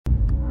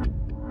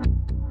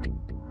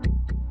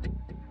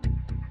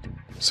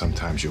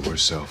Sometimes your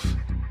worst self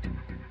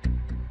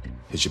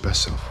is your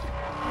best self.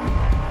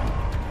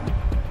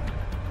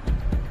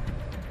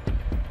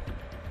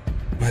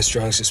 My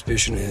strong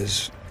suspicion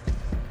is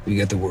we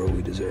get the world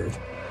we deserve.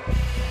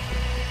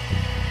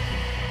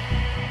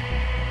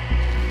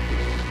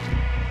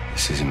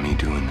 This isn't me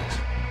doing this.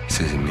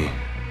 This isn't me.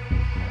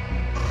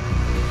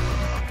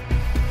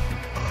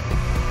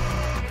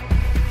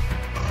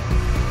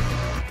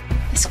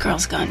 This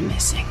girl's gone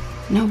missing.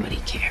 Nobody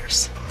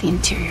cares. The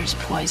interior's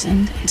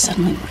poisoned and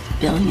suddenly worth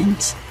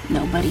billions.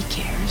 Nobody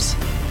cares.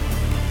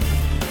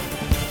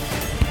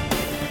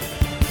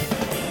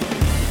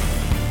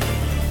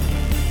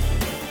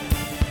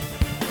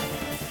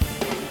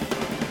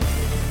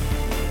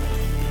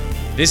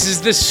 This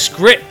is The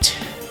Script,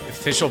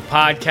 official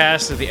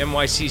podcast of the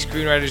NYC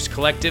Screenwriters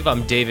Collective.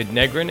 I'm David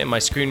Negrin, and my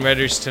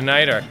screenwriters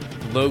tonight are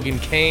Logan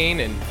Kane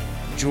and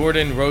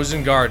Jordan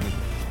Rosengarten.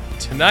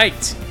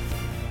 Tonight,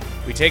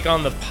 we take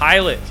on the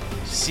pilot,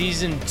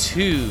 Season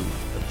 2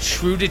 of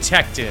True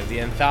Detective, the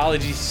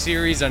anthology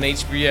series on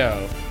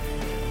HBO.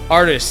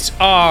 Artists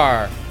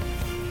are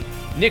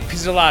Nick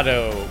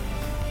Pizzolatto,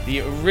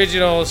 the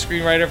original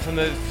screenwriter from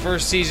the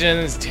first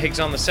season, takes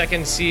on the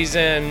second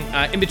season.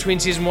 In between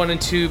season 1 and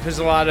 2,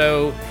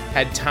 Pizzolatto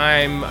had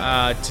time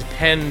to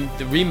pen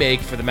the remake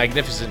for The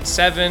Magnificent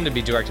Seven, to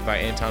be directed by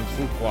Anton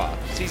Fuqua.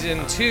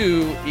 Season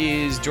 2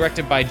 is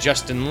directed by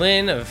Justin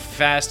Lin of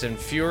Fast and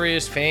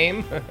Furious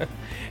fame.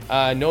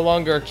 No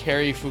longer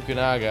Cary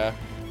Fukunaga.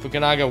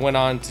 Fukunaga went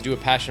on to do a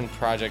passion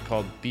project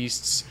called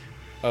Beasts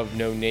of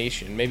No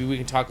Nation. Maybe we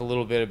can talk a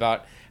little bit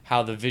about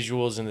how the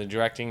visuals and the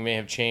directing may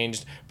have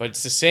changed, but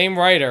it's the same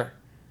writer,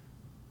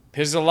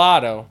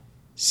 Pizzolatto.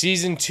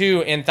 Season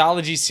 2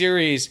 anthology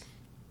series.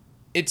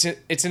 It's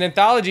an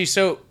anthology,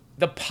 so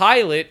the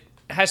pilot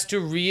has to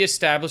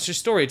reestablish a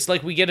story. It's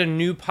like we get a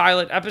new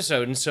pilot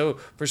episode, and so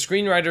for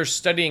screenwriters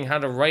studying how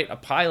to write a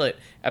pilot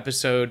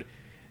episode,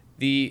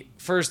 the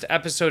first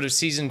episode of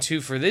season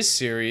 2 for this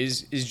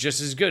series is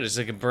just as good. It's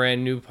like a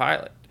brand new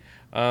pilot.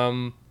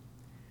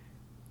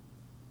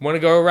 Want to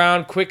go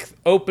around, quick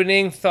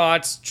opening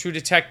thoughts. True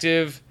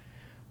Detective,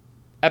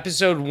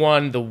 episode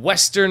 1, The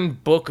Western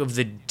Book of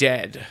the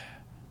Dead.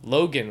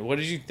 Logan, what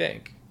did you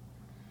think?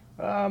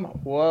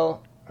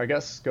 Well, I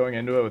guess going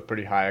into it with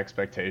pretty high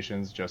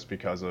expectations just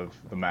because of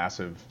the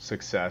massive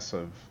success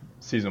of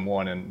season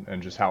 1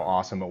 and just how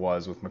awesome it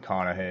was with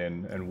McConaughey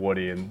and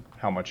Woody and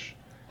how much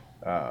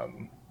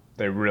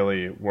they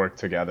really worked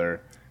together.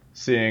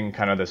 Seeing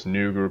kind of this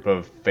new group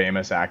of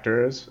famous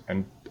actors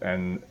and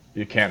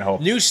you can't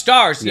help new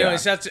stars. You Yeah.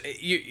 know,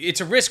 it's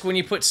a risk when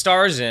you put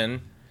stars in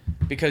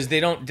because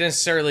they don't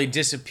necessarily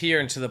disappear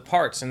into the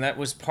parts, and that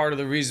was part of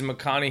the reason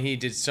McConaughey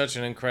did such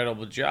an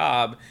incredible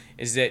job,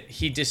 is that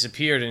he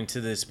disappeared into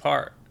this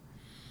part.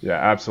 Yeah,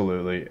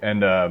 absolutely.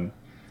 And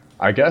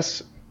I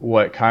guess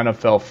what kind of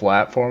fell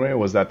flat for me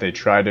was that they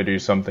tried to do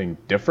something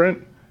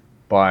different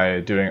by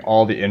doing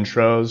all the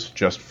intros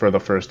just for the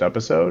first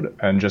episode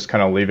and just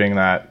kind of leaving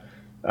that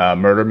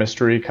murder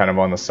mystery kind of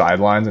on the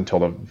sidelines until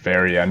the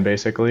very end,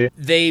 basically.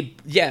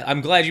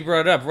 I'm glad you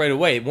brought it up right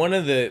away. One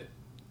of the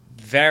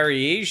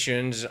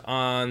variations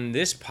on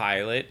this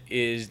pilot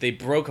is they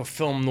broke a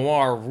film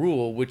noir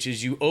rule, which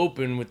is you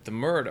open with the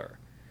murder.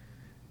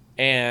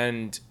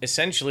 And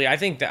essentially, I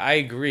think that I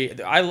agree.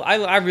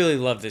 I really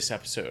love this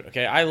episode,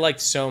 okay? I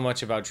liked so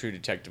much about True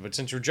Detective, but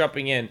since we're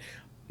jumping in,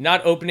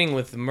 not opening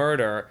with the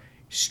murder,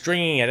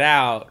 stringing it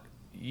out,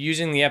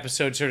 using the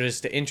episode sort of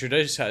to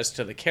introduce us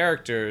to the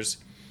characters,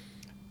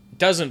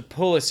 doesn't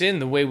pull us in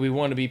the way we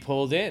want to be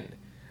pulled in.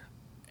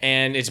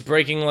 And it's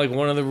breaking like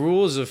one of the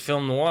rules of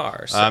film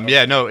noir. So.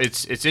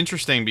 It's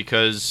interesting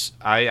because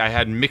I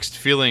had mixed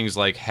feelings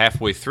like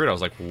halfway through it. I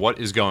was like, what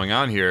is going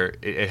on here?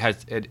 It had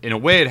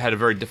a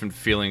very different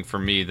feeling for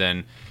me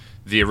than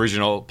the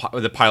original,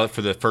 the pilot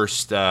for the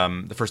first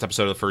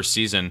episode of the first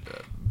season,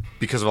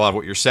 because of a lot of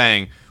what you're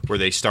saying, where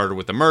they started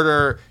with the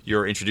murder,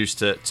 you're introduced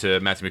to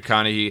Matthew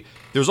McConaughey.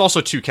 There's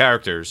also two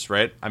characters,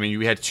 right? I mean,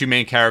 we had two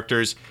main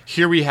characters.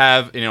 Here we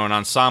have, an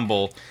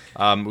ensemble.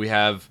 We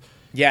have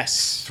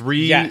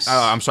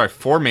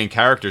four main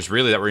characters,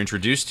 really, that we're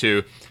introduced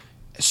to.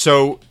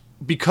 So,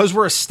 because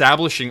we're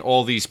establishing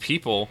all these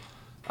people,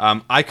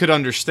 I could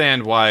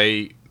understand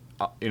why,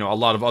 a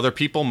lot of other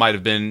people might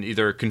have been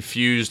either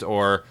confused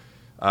or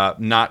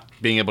not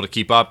being able to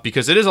keep up,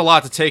 because it is a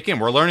lot to take in.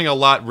 We're learning a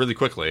lot really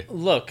quickly.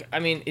 Look, I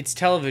mean, it's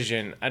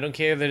television. I don't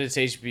care that it's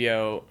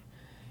HBO.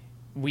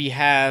 We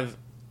have,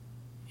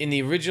 in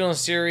the original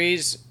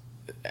series,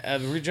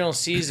 original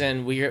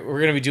season, we're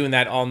going to be doing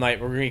that all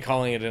night. We're going to be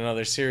calling it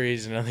another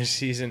series, another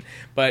season.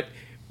 But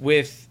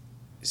with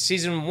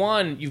season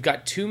 1, you've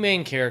got two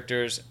main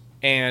characters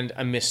and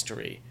a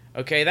mystery.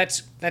 Okay,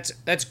 that's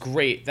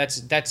great.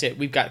 That's it.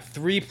 We've got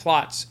 3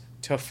 plots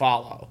to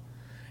follow.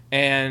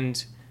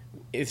 And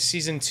in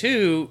season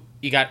 2,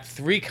 you got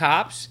 3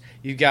 cops,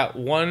 you've got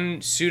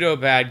 1 pseudo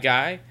bad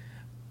guy.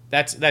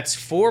 That's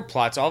 4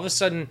 plots. All of a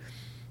sudden,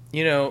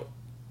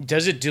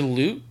 does it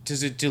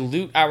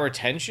dilute our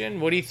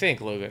attention? What do you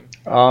think, Logan?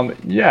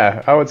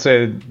 Yeah, I would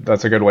say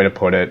that's a good way to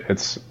put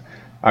it.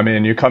 I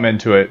mean, you come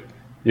into it,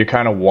 you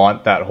kind of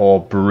want that whole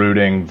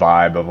brooding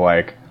vibe of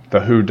like the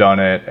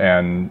whodunit,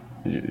 and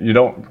you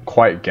don't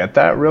quite get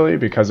that really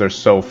because they're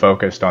so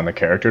focused on the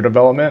character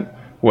development,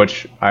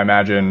 which I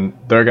imagine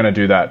they're going to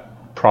do that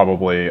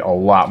probably a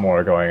lot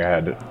more going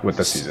ahead with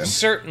the season.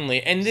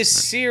 Certainly, and this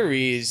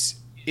series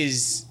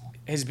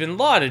has been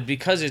lauded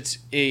because it's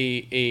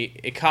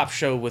a cop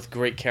show with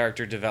great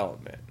character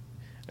development.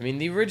 I mean,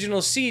 the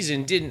original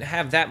season didn't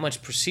have that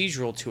much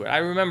procedural to it. I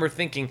remember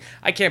thinking,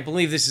 I can't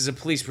believe this is a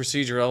police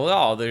procedural at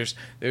all. There's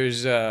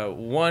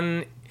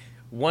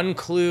one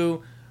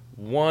clue,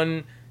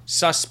 one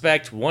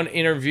suspect, one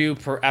interview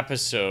per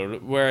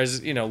episode,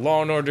 whereas,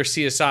 Law and Order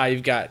CSI,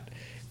 you've got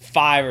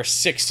 5 or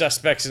 6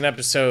 suspects an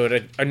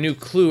episode, a new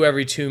clue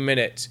every 2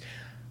 minutes.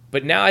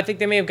 But now I think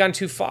they may have gone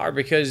too far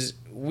because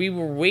we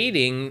were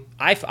waiting,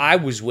 I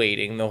was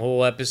waiting the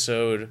whole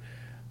episode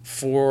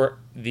for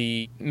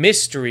the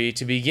mystery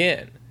to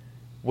begin.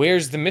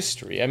 Where's the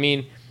mystery? I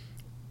mean,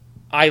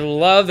 I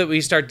love that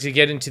we start to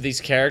get into these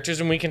characters,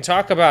 and we can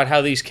talk about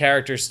how these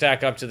characters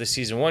stack up to the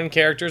season 1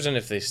 characters and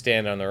if they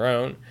stand on their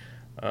own.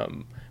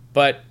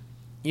 But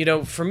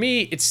for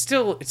me, it's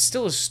still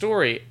a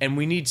story, and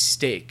we need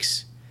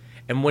stakes.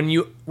 And when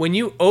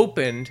you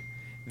opened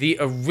the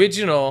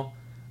original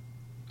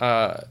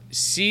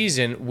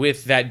season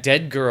with that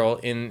dead girl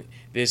in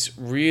this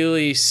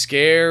really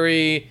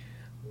scary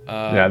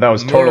that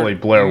was totally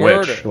Blair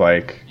Witch,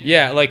 like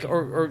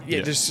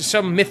there's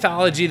some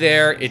mythology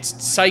there.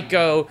 It's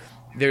Psycho.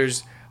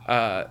 There's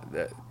a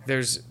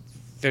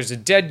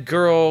dead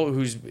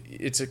girl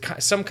it's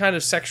some kind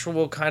of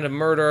sexual kind of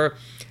murder.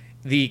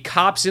 The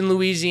cops in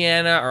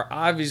Louisiana are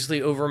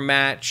obviously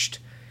overmatched.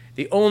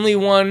 The only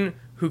one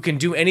who can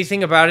do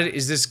anything about it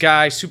is this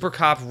guy, super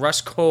cop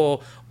Russ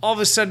Cole. All of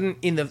a sudden,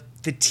 in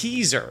the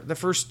teaser, the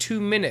first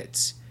 2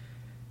 minutes,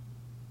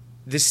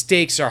 the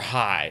stakes are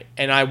high,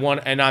 and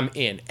I'm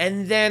in.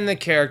 And then the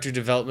character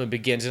development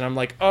begins, and I'm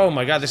like, oh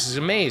my god, this is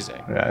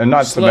amazing. Yeah, and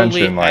not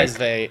slowly to mention,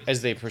 like,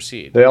 as they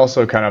proceed. They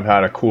also kind of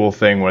had a cool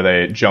thing where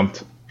they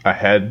jumped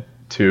ahead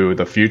to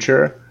the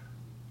future,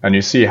 and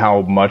you see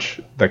how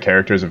much the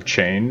characters have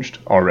changed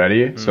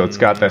already. So it's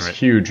got this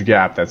huge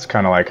gap that's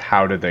kind of like,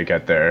 how did they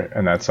get there?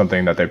 And that's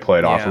something that they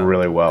played off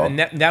really well. And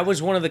that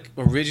was one of the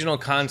original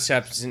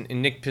concepts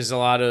in Nick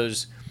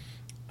Pizzolatto's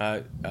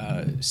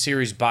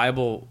series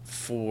Bible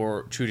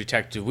for True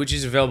Detective, which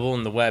is available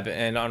on the web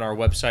and on our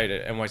website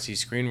at NYC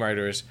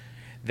Screenwriters,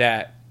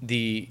 that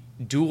the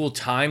dual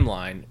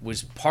timeline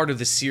was part of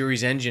the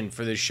series engine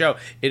for this show.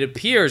 It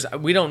appears,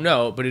 we don't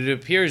know, but it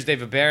appears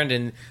they've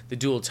abandoned the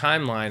dual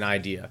timeline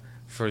idea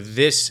for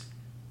this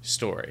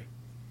story.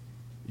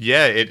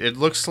 Yeah, it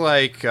looks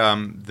like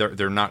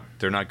they're not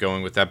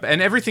going with that,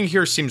 and everything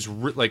here seems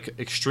like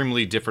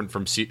extremely different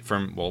from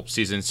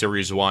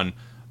series 1,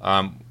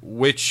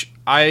 which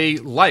I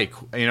like,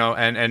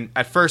 and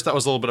at first I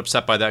was a little bit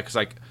upset by that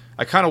because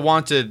I kind of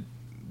wanted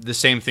the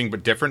same thing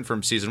but different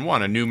from season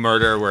 1, a new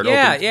murder where it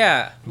opens.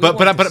 Yeah.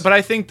 But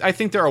I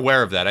think they're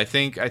aware of that. I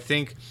think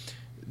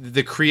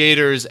the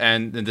creators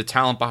and the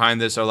talent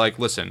behind this are like,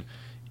 listen,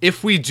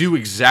 if we do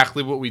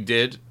exactly what we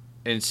did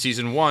in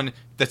season 1,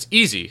 that's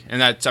easy,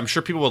 and I'm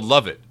sure people would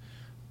love it.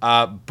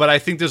 But I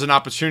think there's an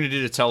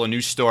opportunity to tell a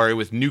new story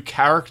with new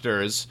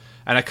characters,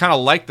 and I kind of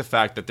like the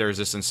fact that there's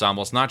this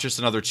ensemble. It's not just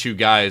another 2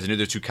 guys,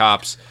 another 2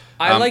 cops.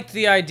 I like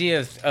the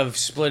idea of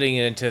splitting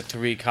it into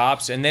 3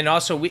 cops, and then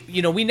also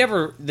we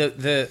never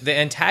the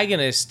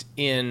antagonist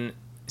in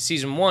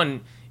season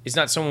 1 is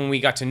not someone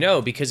we got to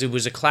know because it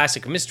was a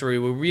classic mystery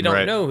where we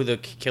don't know who the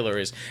killer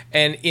is,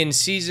 and in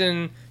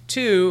season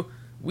 2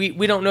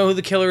 we don't know who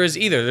the killer is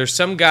either. There's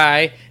some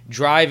guy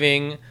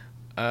driving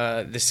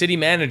the city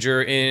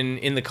manager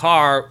in the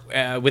car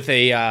with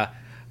a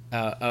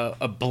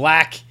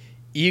black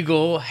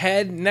eagle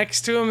head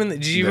next to him. And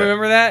did you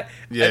remember that?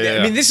 Yeah.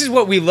 I mean, this is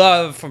what we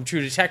love from True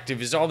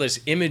Detective, is all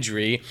this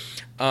imagery.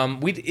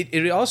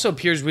 It also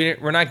appears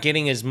we're not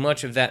getting as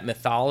much of that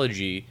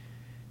mythology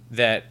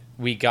that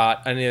we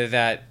got,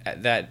 that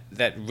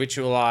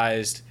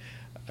ritualized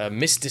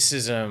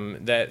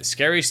mysticism, that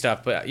scary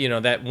stuff. But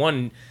that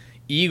one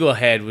eagle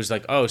head was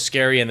like, oh,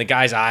 scary, and the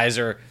guy's eyes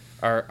are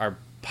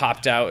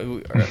popped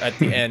out at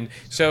the end.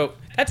 So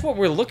that's what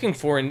we're looking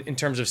for in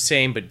terms of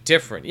same but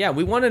different. Yeah,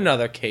 we want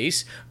another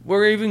case.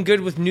 We're even good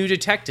with new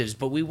detectives,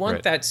 but we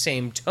want that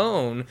same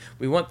tone.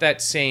 We want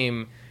that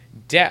same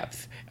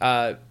depth.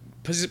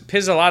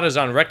 Pizzolatto's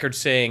on record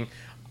saying,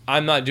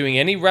 I'm not doing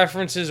any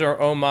references or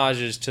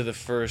homages to the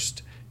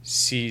first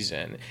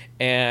season.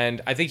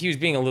 And I think he was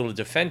being a little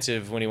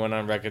defensive when he went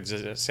on record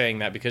saying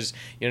that, because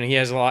he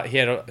had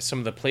some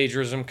of the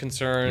plagiarism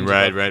concerns,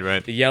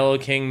 right, the Yellow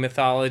King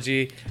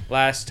mythology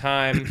last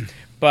time.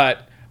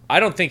 But I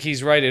don't think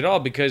he's right at all,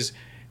 because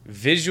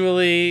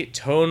visually,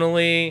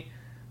 tonally,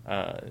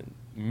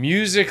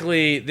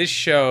 musically, this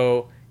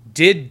show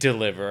did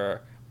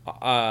deliver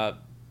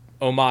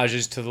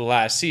homages to the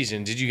last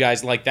season. Did you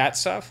guys like that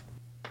stuff?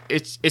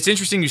 it's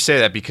interesting you say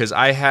that, because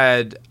I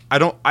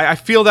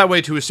feel that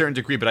way to a certain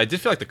degree, but I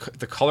did feel like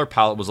the color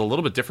palette was a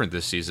little bit different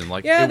this season.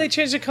 Like, they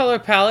changed the color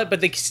palette,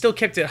 but they still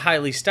kept it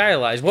highly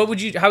stylized. How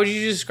would you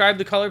describe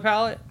the color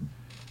palette?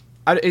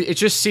 It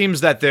just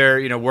seems that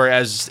they're,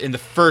 whereas in the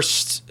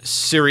first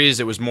series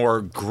it was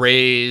more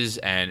grays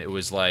and it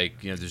was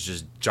like, there's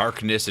just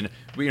darkness, and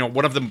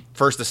one of the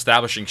first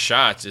establishing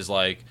shots is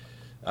like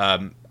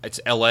it's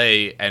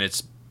LA and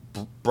it's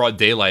broad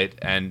daylight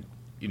and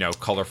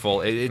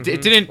colorful. It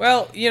didn't.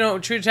 Well,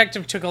 True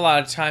Detective took a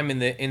lot of time in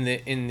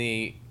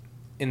the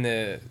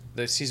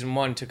season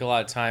 1 took a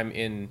lot of time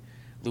in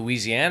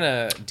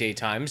Louisiana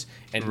daytimes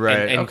and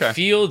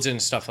fields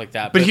and stuff like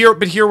that. But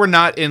here we're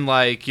not in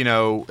like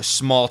a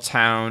small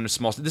town,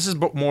 This is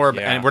more,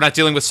 and we're not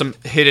dealing with some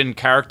hidden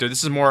character.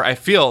 This is more, I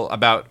feel,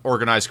 about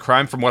organized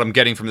crime. From what I'm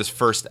getting from this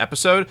first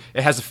episode,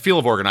 it has a feel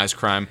of organized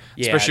crime,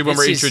 especially when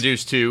we're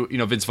introduced to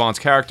Vince Vaughn's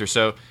character.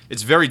 So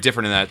it's very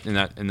different in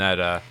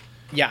that.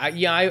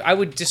 I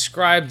would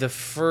describe the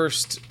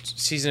first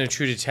season of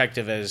True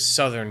Detective as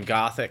Southern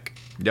Gothic.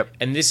 Yep.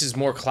 And this is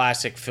more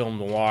classic film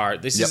noir.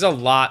 This is a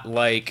lot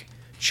like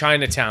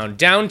Chinatown,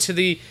 down to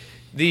the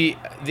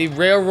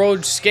railroad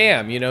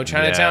scam.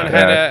 Chinatown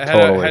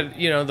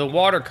had the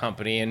water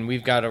company, and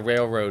we've got a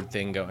railroad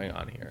thing going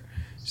on here.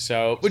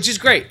 So, which is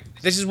great.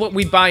 This is what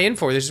we buy in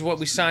for. This is what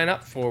we sign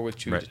up for with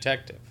True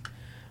Detective.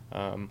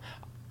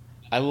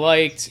 I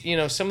liked,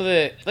 some of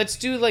the. Let's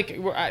do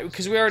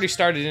because we already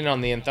started in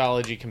on the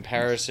anthology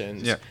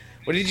comparisons. Yeah.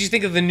 What did you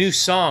think of the new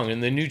song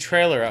and the new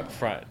trailer up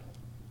front?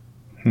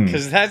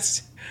 Because that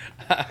sets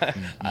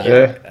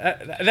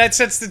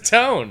the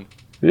tone.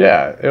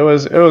 Yeah, it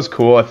was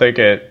cool. I think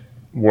it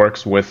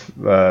works with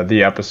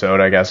the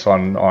episode, I guess,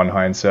 on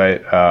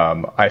hindsight.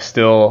 I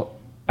still,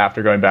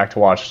 after going back to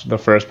watch the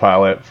first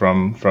pilot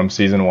from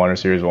season 1 or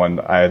series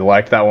 1, I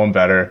liked that one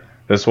better.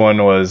 This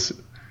one was,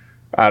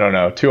 I don't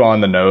know, too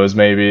on the nose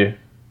maybe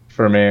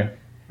for me.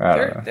 I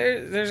don't know.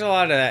 There's a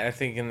lot of that, I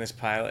think, in this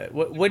pilot.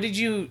 What did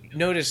you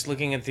notice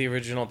looking at the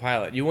original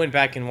pilot? You went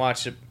back and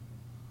watched it.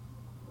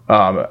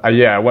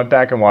 I went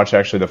back and watched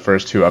actually the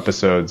first 2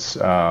 episodes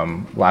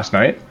last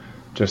night,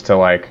 just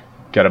to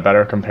get a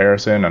better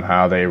comparison on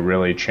how they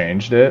really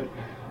changed it.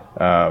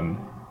 And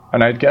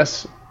I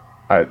guess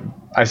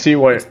I see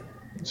what.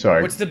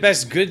 Sorry. What's the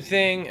best good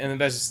thing and the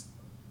best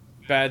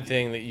bad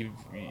thing that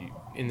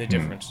in the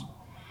difference?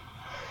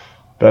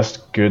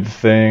 Best good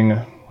thing,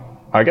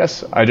 I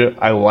guess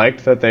I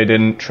liked that they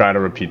didn't try to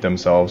repeat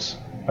themselves.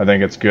 I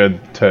think it's good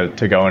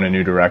to go in a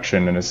new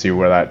direction and to see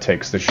where that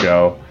takes the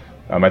show.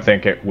 I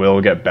think it will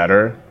get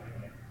better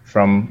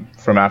from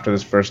after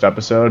this first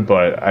episode,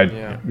 but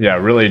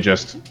really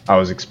just I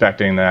was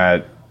expecting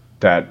that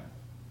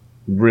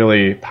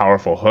really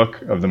powerful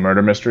hook of the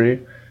murder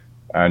mystery,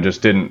 and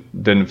just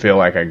didn't feel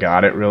like I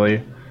got it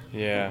really.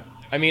 Yeah.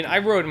 I mean, I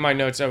wrote in my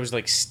notes, I was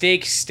like,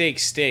 stakes.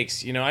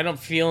 I don't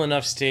feel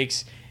enough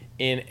stakes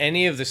in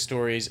any of the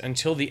stories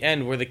until the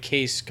end where the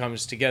case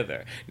comes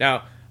together.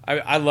 Now,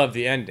 I love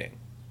the ending,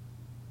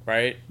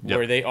 right? Yep.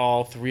 Where they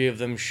all 3 of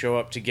them show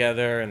up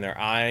together and they're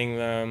eyeing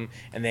them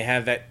and they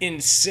have that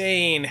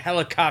insane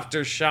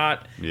helicopter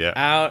shot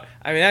out.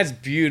 I mean, that's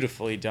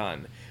beautifully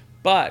done.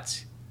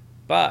 But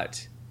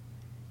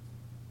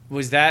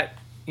was that,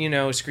 a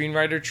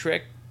screenwriter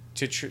trick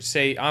to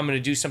say, I'm going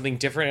to do something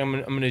different.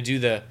 I'm going to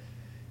do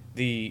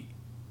the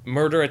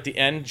murder at the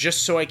end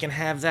just so I can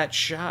have that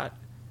shot?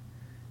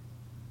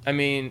 I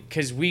mean,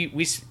 because we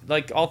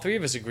like all 3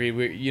 of us agreed,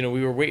 we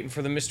were waiting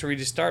for the mystery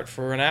to start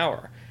for an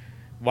hour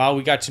while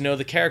we got to know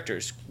the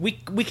characters. We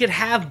could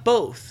have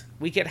both.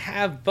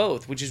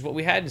 Which is what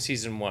we had in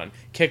season 1.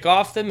 Kick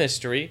off the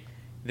mystery,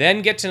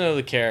 then get to know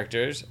the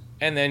characters,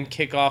 and then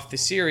kick off the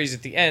series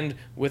at the end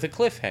with a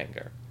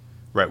cliffhanger.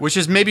 Right, which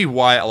is maybe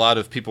why a lot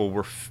of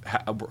people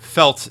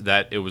felt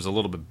that it was a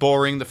little bit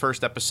boring the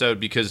first episode,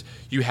 because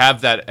you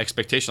have that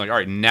expectation, like, all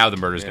right, now the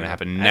murder is going to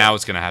happen, now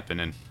it's going to happen,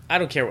 and I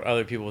don't care what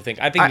other people think.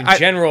 I think in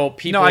general,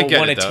 people want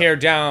to tear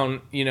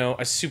down,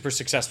 a super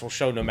successal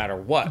show no matter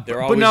what.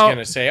 They're always going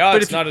to say, "Oh,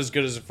 it's not as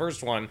good as the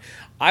first one."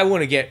 I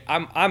want to get.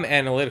 I'm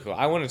analytical.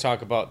 I want to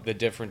talk about the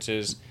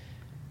differences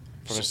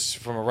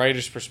from a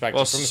writer's perspective.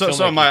 Well,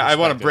 so I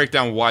want to break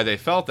down why they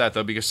felt that,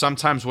 though, because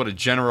sometimes what a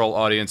general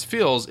audience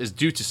feels is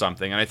due to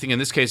something, and I think in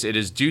this case it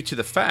is due to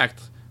the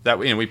fact that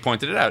we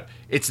pointed it out.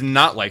 It's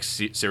not like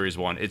series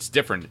 1. It's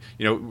different.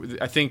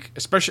 I think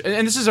especially,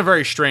 and this is a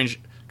very strange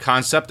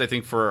concept, I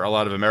think, for a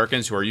lot of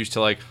Americans who are used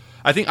to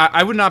I think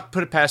I would not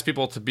put it past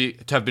people to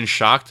have been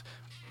shocked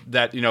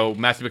that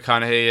Matthew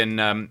McConaughey and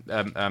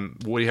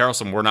Woody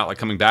Harrelson were not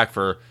coming back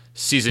for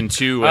season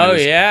 2.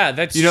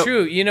 That's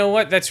true. You know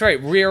what? That's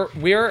right. We're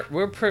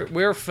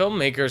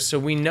filmmakers, so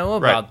we know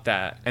about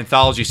that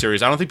anthology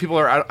series. I don't think people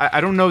are.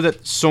 I don't know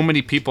that so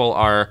many people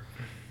are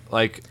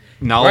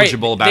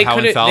knowledgeable about how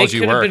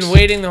anthology works. They could have been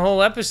waiting the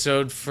whole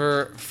episode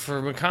for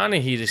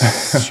McConaughey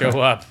to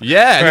show up.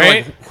 Yeah,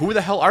 right? Who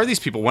the hell are these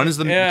people? When is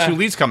the 2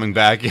 leads coming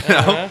back?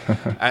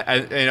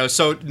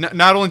 So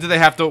not only did they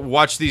have to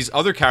watch these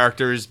other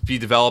characters be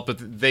developed,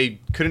 but they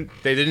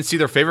didn't see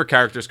their favorite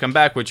characters come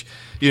back, which,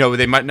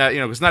 they might not,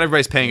 because not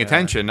everybody's paying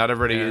attention. Not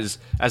everybody is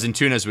as in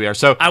tune as we are.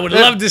 So I would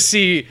love to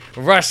see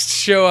Rust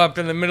show up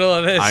in the middle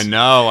of this. I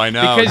know.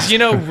 Because,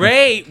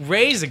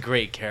 Ray's a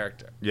great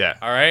character. Yeah.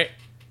 All right?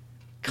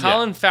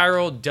 Colin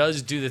Farrell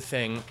does do the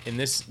thing in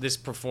this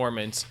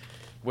performance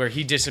where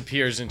he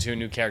disappears into a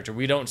new character.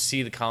 We don't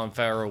see the Colin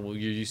Farrell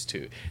you're used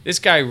to. This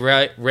guy,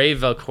 Ray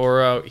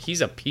Velcoro,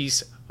 he's a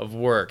piece of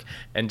work,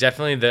 and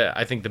definitely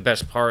I think the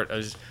best part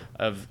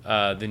of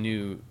the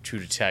new True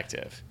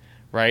Detective,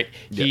 right?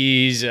 Yep.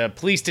 He's a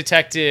police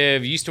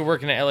detective, used to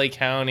work in LA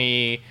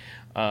County,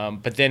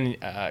 but then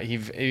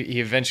he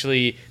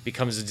eventually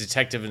becomes a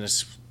detective in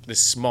this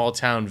small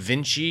town,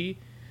 Vinci.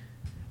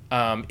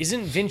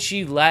 Isn't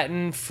Vinci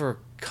Latin for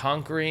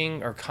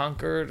conquering or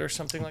conquered or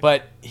something like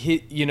that?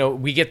 But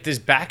we get this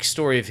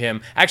backstory of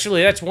him.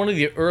 Actually, that's one of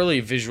the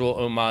early visual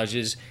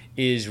homages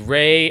is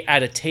Ray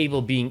at a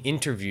table being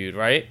interviewed,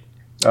 right?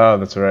 Oh,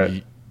 that's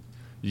right.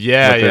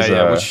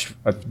 Yeah, which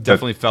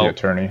definitely felt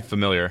attorney.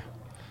 Familiar.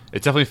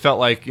 It definitely felt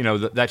like,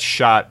 that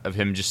shot of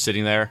him just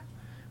sitting there.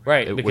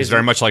 Right. It was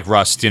very much like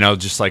Rust,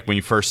 just like when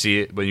you first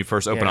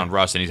open on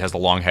Rust and he has the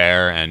long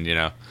hair and,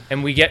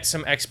 And we get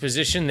some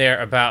exposition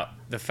there about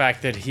the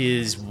fact that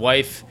his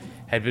wife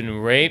had been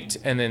raped,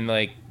 and then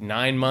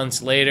 9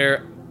 months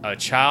later, a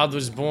child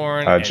was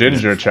born. A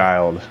ginger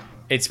child.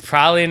 It's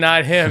probably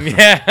not him.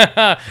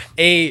 Yeah,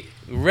 a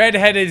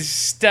redheaded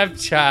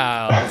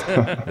stepchild.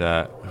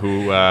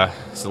 Who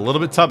is a little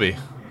bit tubby.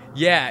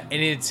 Yeah, and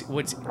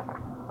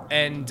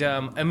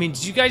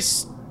did you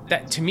guys?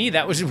 That to me,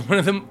 that was one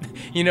of them.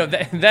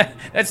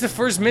 That's the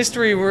first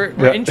mystery we're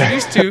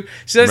introduced to.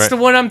 So that's the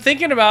one I'm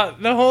thinking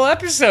about the whole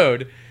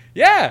episode.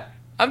 Yeah.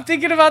 I'm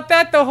thinking about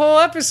that the whole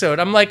episode.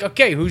 I'm like,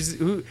 okay,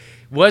 who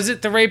was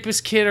it, the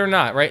rapist kid or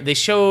not? Right? They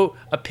show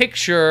a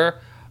picture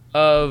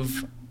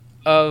of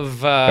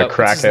the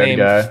crackhead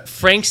guy.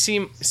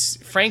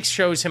 Frank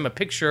shows him a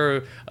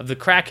picture of the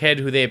crackhead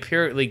who they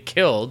apparently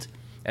killed,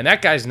 and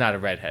that guy's not a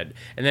redhead.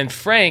 And then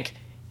Frank,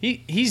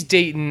 he's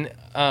dating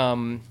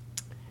a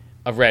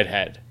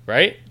redhead,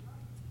 right?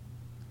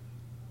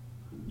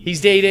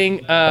 He's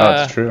dating.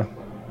 That's true.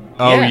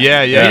 Oh,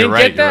 yeah, you didn't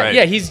right, get that? right.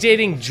 Yeah, he's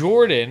dating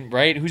Jordan,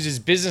 right, who's his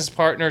business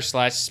partner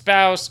 /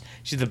 spouse.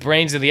 She's the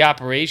brains of the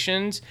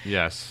operations.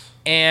 Yes.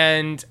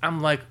 And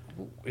I'm like,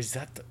 is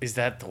that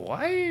the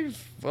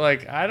wife?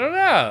 I don't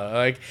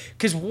know.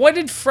 Because what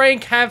did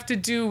Frank have to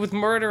do with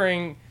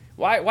murdering?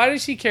 Why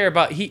does he care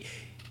about...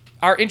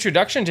 Our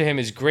introduction to him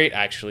is great,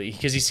 actually,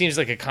 because he seems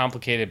like a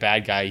complicated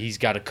bad guy. He's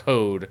got a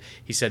code.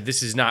 He said,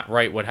 this is not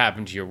right what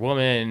happened to your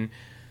woman.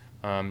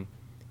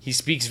 He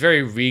speaks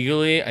very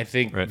regally. I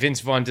think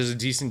Vince Vaughn does a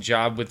decent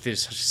job with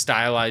this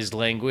stylized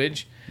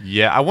language.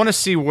 Yeah, I want to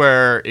see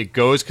where it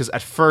goes because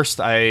at first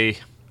I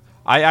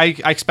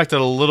expected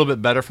a little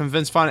bit better from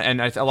Vince Vaughn, and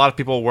a lot of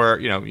people were,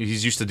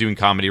 he's used to doing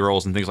comedy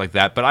roles and things like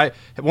that. But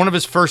one of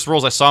his first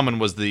roles I saw him in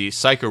was the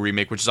Psycho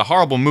remake, which is a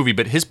horrible movie,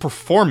 but his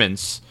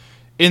performance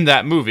in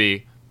that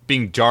movie,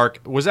 being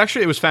dark, it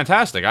was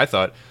fantastic, I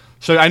thought.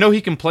 So I know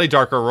he can play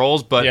darker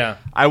roles, but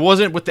I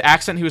wasn't, with the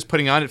accent he was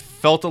putting on, it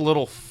felt a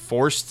little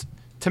forced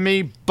to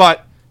me,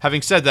 but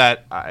having said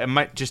that, it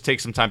might just take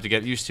some time to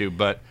get used to,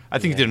 but I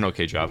think he did an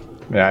okay job.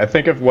 Yeah, I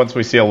think once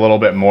we see a little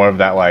bit more of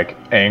that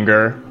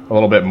anger, a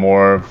little bit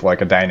more of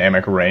a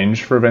dynamic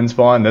range for Vince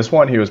Vaughn, this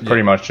one he was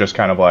pretty much just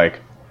kind of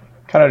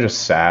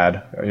just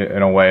sad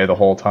in a way the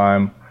whole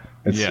time.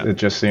 It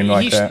just seemed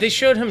like that. They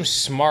showed him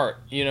smart.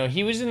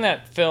 He was in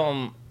that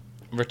film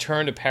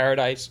Return to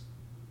Paradise.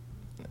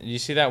 You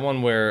see that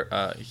one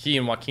where he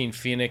and Joaquin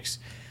Phoenix...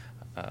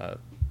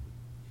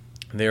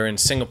 they're in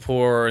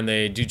Singapore and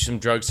they do some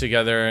drugs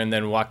together, and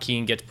then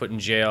Joaquin gets put in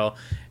jail,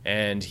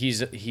 and he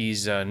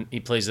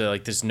plays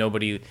this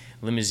nobody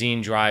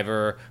limousine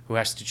driver who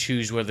has to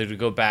choose whether to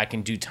go back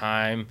and do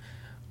time.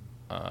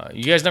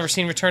 You guys never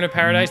seen Return to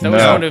Paradise? That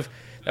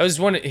was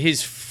one of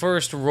his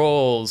first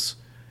roles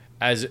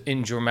as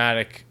in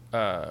dramatic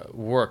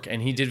work,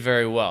 and he did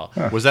very well.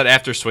 Huh. Was that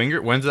after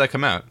Swingers? When did that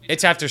come out?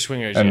 It's after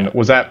Swingers. And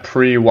was that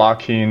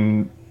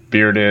pre-Joaquin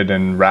bearded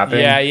and rapping?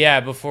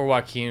 Yeah, before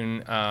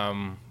Joaquin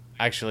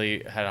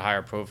actually had a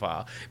higher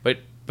profile. But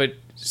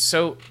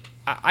so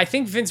I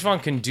think Vince Vaughn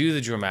can do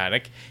the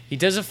dramatic. He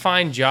does a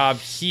fine job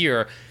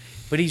here,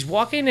 but he's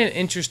walking an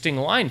interesting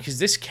line because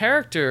this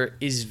character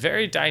is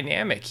very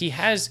dynamic. He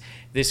has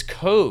this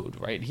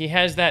code, right? He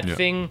has that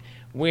thing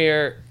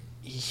where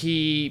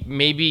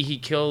he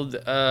killed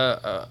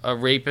a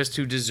rapist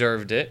who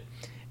deserved it,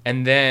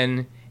 and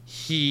then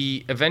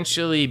he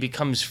eventually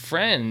becomes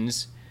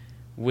friends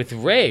with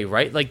Ray,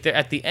 right?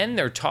 At the end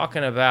they're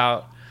talking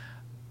about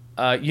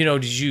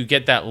did you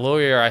get that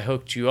lawyer I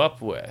hooked you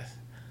up with?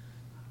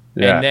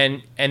 Yeah.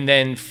 And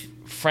then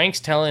Frank's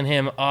telling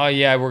him, oh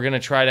yeah, we're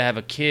gonna try to have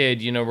a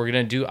kid. We're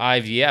gonna do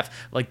IVF.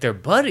 They're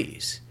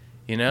buddies.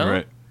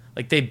 Right.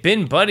 They've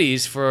been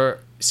buddies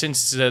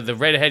since the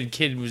redhead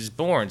kid was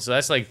born. So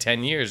that's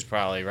 10 years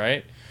probably,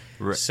 right?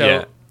 Right.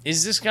 So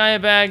is this guy a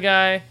bad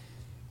guy?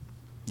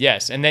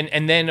 Yes, and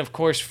then of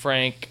course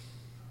Frank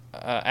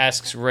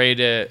asks Ray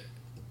to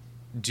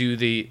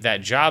do that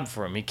job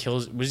for him.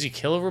 Does he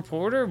kill a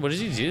reporter? What does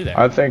he do there?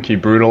 I think he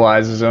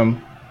brutalizes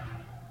him.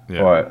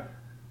 Yeah. But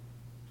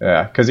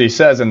yeah, because he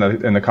says in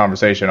the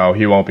conversation, oh,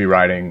 he won't be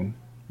writing,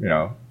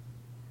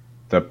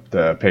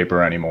 the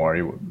paper anymore.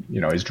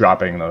 He's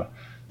dropping the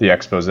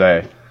expose. Yeah,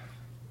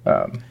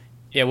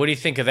 what do you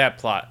think of that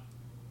plot?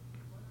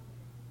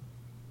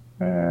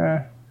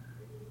 I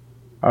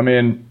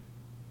mean,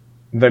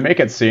 they make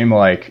it seem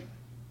like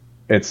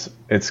it's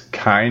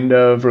kind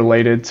of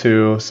related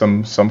to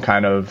some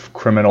kind of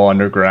criminal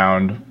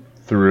underground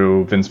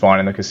through Vince Vaughn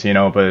in the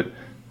casino, but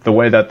the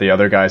way that the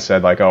other guy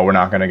said, like, oh, we're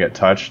not going to get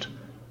touched,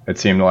 it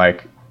seemed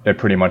like it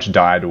pretty much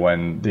died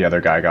when the other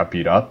guy got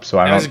beat up. So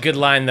that was a good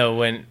line, though,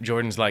 when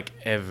Jordan's like,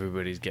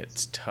 everybody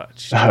gets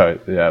touched.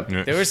 Yeah.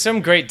 There was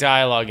some great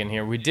dialogue in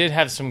here. We did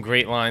have some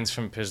great lines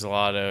from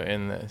Pizzolatto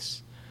in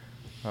this.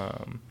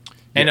 I'm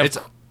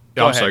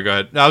sorry, go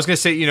ahead. No, I was going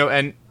to say,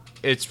 and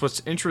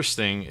what's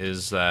interesting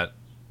is that,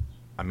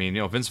 I mean,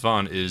 Vince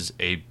Vaughn is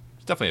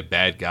definitely a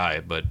bad guy,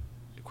 but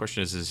the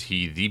question is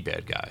he the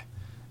bad guy?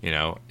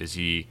 Is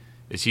he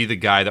the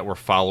guy that we're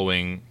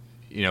following?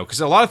 Because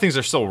a lot of things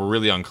are still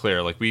really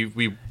unclear. Like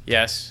we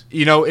yes,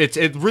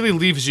 it really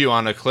leaves you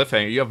on a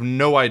cliffhanger. You have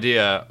no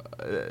idea,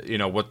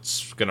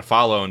 what's going to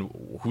follow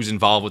and who's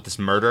involved with this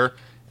murder,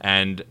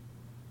 and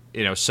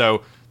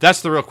so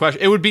that's the real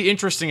question. It would be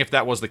interesting if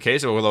that was the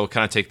case. It will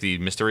kind of take the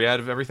mystery out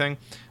of everything,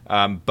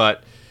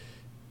 but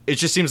it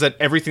just seems that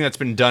everything that's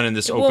been done in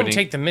this opening won't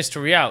take the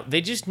mystery out.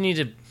 They just need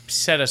to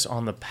set us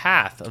on the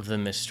path of the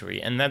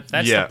mystery, and that's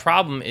the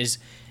problem. Is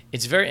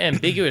it's very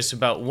ambiguous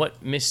about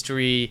what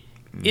mystery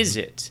is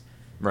it?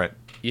 Right.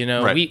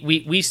 Right.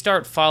 We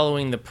start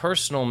following the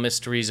personal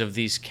mysteries of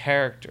these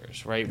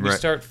characters, right? We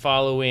start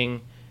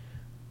following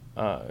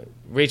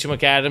Rachel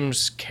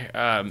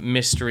McAdams'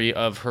 mystery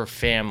of her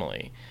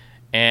family,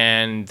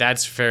 and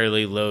that's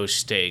fairly low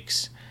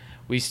stakes.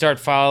 We start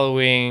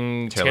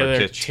following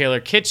Taylor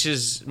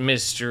Kitsch's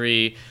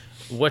mystery.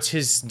 What's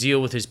his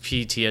deal with his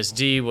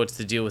PTSD? What's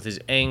the deal with his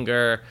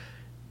anger?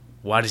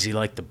 Why does he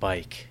like the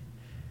bike?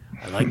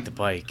 I like the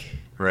bike.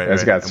 Right.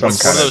 He's got some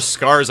kind of those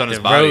scars on his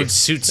body. The road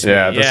suits me.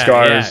 Yeah, the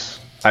scars.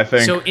 Yeah. I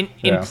think. So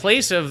in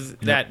place of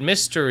that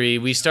mystery,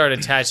 we start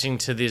attaching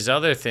to these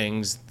other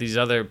things, these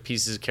other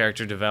pieces of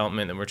character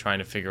development that we're trying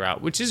to figure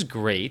out, which is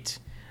great.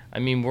 I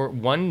mean, we're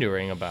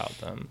wondering about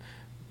them,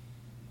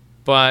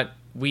 but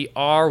we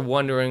are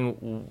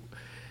wondering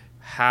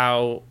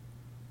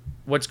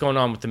what's going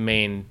on with the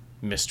main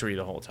mystery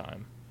the whole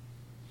time.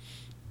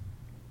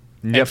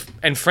 Yep.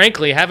 And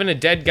frankly, having a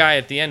dead guy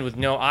at the end with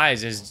no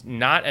eyes is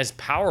not as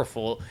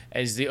powerful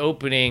as the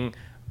opening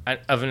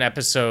of an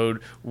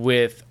episode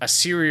with a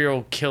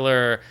serial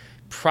killer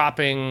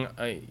propping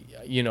a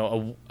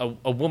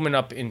woman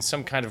up in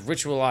some kind of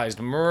ritualized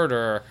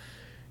murder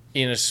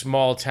in a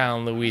small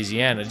town,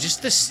 Louisiana.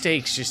 Just the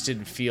stakes just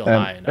didn't feel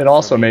high enough. It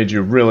also made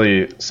you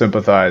really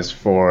sympathize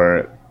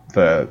for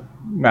the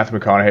Matthew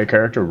McConaughey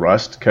character,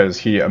 Rust, because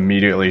he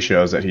immediately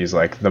shows that he's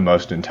like the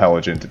most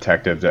intelligent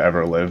detective to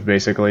ever live,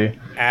 basically.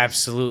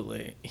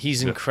 Absolutely.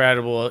 He's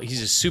incredible.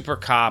 He's a super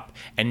cop,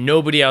 and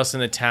nobody else in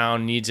the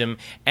town needs him.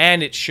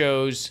 And it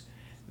shows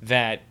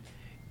that,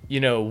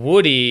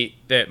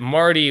 that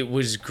Marty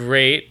was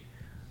great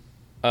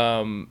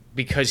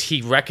because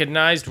he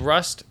recognized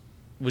Rust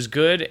was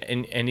good,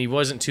 and he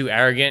wasn't too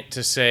arrogant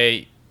to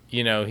say,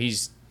 he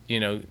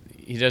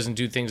doesn't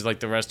do things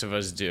like the rest of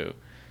us do.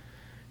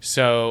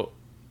 So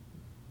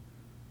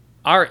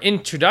our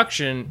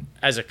introduction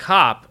as a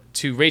cop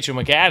to Rachel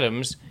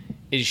McAdams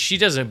is she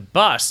does a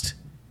bust,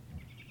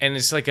 and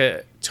it's like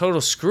a total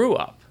screw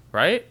up,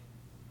 right?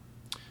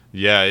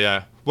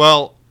 Yeah.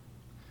 Well,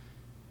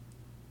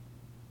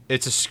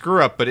 it's a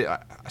screw up, but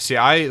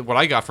what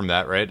I got from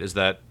that, right, is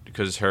that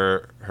because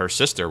her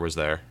sister was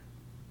there.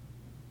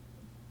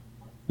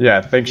 Yeah,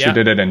 I think she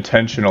did it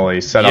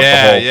intentionally, set up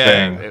the whole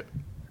thing.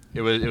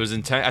 It was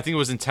I think it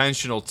was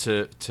intentional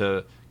to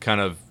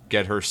kind of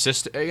get her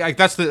sister. Like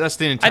that's the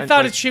intent. I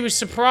thought she was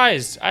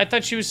surprised.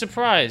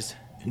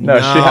 No,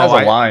 she has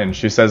a line.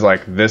 She says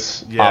like,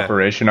 "This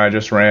operation I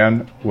just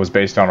ran was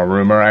based on a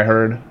rumor I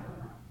heard,"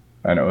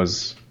 and it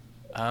was.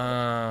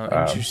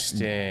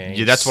 Interesting.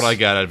 Yeah, that's what I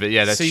got out of it.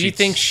 Yeah, so you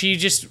think she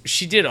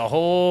did a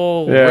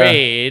whole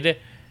raid,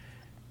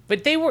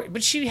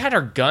 but she had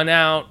her gun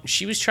out.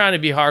 She was trying to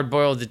be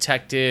hard-boiled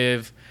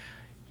detective.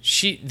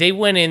 They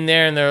went in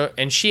there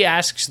and she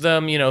asks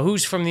them,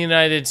 who's from the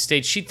United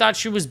States. She thought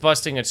she was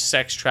busting a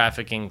sex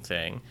trafficking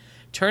thing.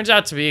 Turns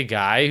out to be a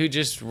guy who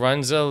just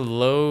runs a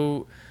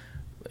low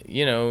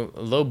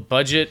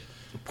budget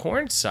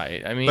porn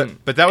site. I mean,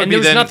 but that would and be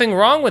there was nothing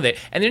wrong with it.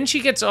 And then she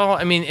gets all.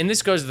 I mean, and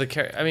this goes to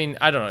the. I mean,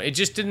 I don't know. It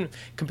just didn't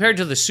compared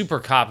to the super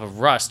cop of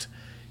Rust.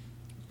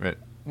 Right.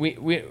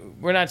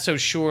 We're not so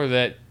sure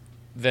that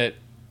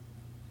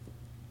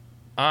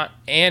Aunt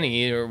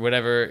Annie or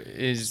whatever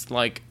is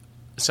like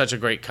such a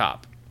great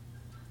cop.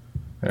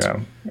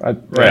 Yeah.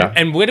 Right.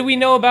 And what do we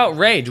know about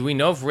Ray? Do we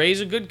know if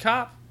Ray's a good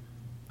cop?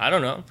 I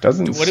don't know.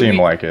 Doesn't seem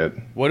like it.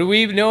 What do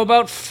we know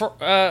about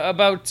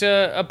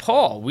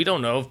Paul? We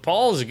don't know if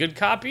Paul is a good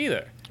cop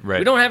either. Right.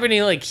 We don't have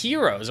any like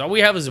heroes. All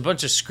we have is a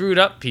bunch of screwed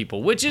up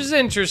people, which is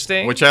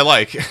interesting. Which I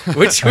like.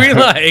 Which we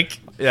like.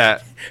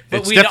 Yeah, But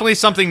it's we definitely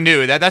something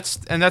new. That's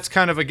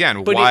kind of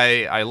again But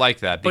why I like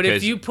that. But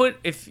Because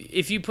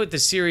if you put the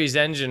series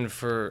engine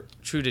for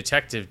True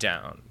Detective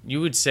down, you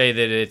would say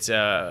that it's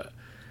a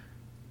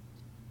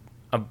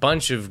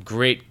bunch of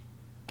great.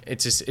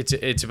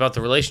 It's about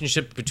the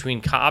relationship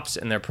between cops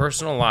and their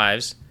personal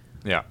lives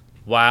yeah,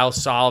 while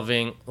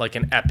solving like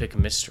an epic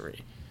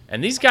mystery.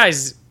 And these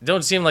guys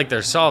don't seem like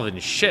they're solving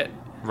shit.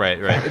 right.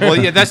 Well,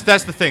 yeah, that's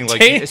the thing. Like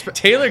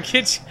Taylor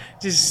Kitsch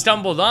just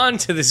stumbled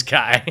onto this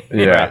guy.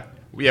 Yeah.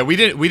 Yeah, we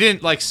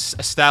didn't like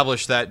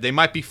establish that they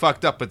might be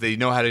fucked up, but they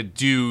know how to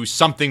do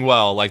something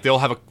well. Like they'll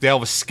have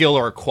a skill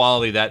or a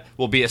quality that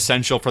will be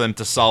essential for them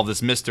to solve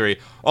this mystery.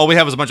 All we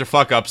have is a bunch of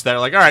fuck ups that are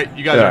like, all right,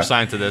 you guys are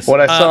assigned to this.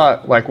 What I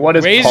saw, like, what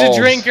is Ray's Paul's... a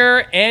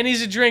drinker,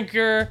 Annie's a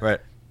drinker. Right.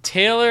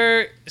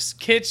 Taylor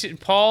Kitsch,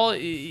 Paul,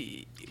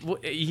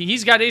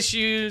 he's got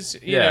issues.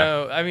 You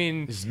know, I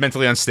mean, He's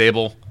mentally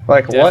unstable.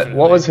 Like, Definitely.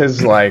 what was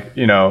his, like,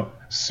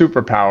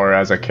 superpower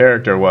as a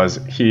character was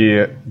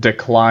he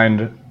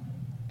declined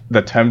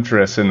the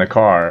temptress in the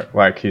car.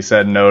 Like, he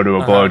said no to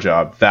a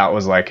blowjob. That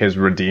was, like, his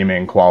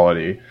redeeming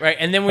quality. right.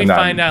 And then we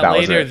find out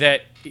later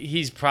that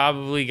he's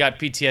probably got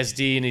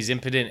PTSD and he's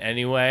impotent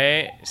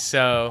anyway.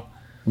 So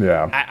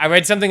Yeah. I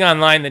read something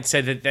online that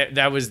said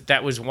that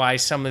was why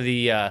some of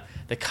the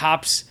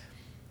cops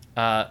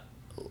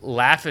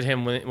laugh at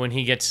him when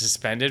he gets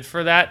suspended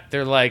for that.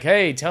 They're like,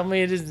 "Hey, tell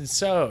me it isn't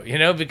so,"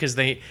 because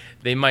they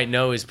might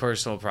know his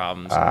personal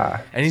problems.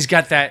 And he's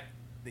got that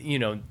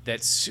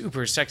that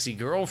super sexy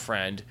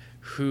girlfriend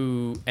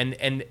who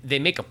and they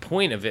make a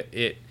point of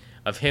it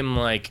of him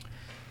like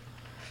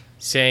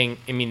saying,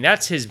 I mean,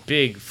 that's his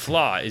big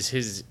flaw is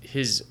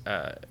his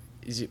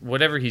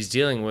whatever he's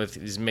dealing with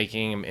is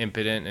making him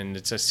impotent, and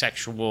it's a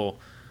sexual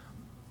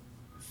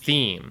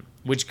theme,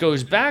 which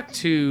goes back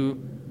to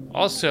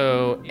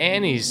also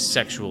Annie's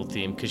sexual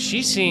theme, because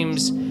she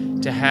seems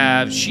to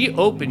have,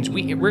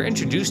 we're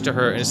introduced to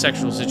her in a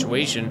sexual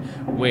situation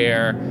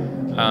where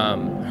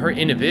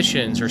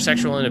her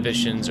sexual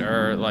inhibitions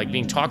are like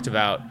being talked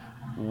about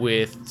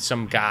with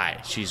some guy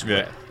she's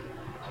with.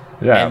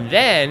 Yeah. And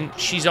then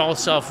she's all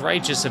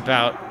self-righteous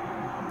about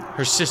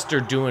her sister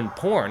doing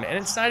porn, and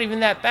it's not even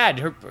that bad.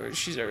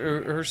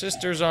 Her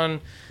sister's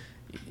on.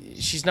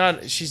 She's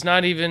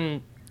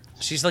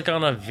like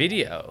on a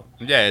video.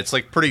 Yeah, it's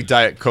like pretty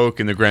Diet Coke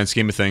in the grand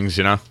scheme of things,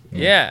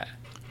 Yeah.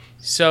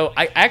 So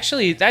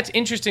that's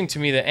interesting to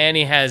me that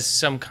Annie has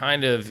some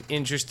kind of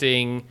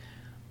interesting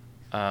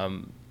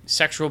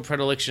sexual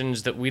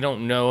predilections that we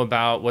don't know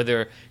about,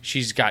 whether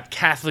she's got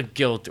Catholic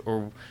guilt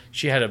or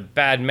she had a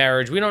bad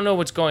marriage. We don't know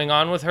what's going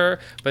on with her,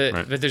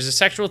 but there's a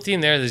sexual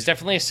theme there. There's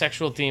definitely a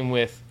sexual theme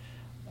with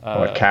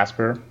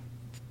Casper?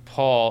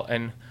 Paul,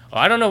 and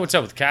I don't know what's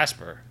up with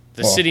Casper,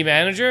 the city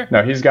manager.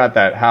 No, he's got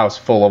that house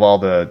full of all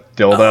the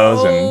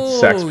dildos and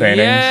sex paintings.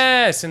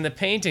 Yes, and the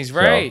paintings,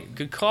 right. So,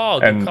 good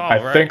call,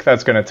 I think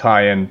that's going to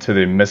tie into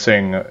the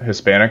missing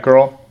Hispanic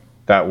girl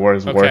that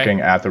was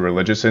working at the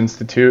religious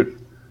institute.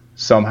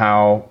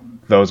 Somehow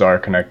those are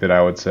connected,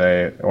 I would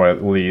say, or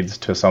it leads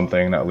to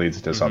something that leads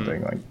to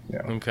something.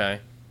 Okay,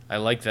 I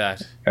like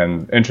that.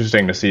 And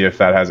interesting to see if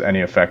that has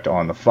any effect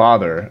on the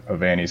father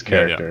of Annie's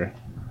character.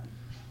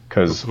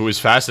 Cause, who is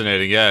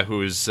fascinating,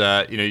 who is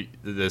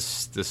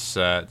this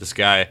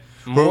guy.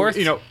 Morth?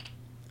 Who,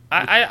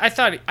 I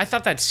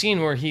thought that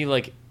scene where he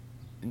like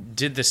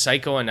did the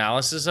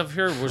psychoanalysis of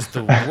her was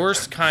the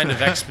worst kind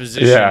of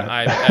exposition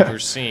I've ever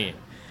seen.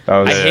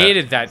 I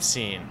hated that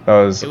scene.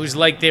 It was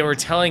like they were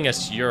telling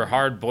us you're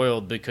hard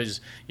boiled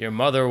because your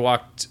mother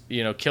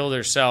killed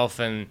herself,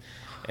 and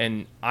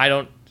I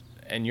don't,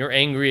 and you're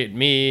angry at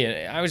me,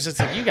 and I was just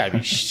like, you gotta be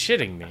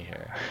shitting me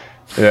here.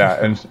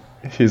 Yeah, and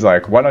he's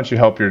like, why don't you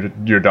help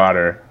your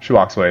daughter? She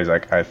walks away. He's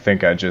like, I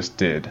think I just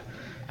did.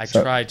 I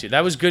tried to.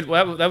 That was good.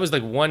 That was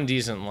like one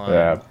decent line.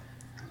 Yeah.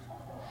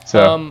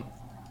 So.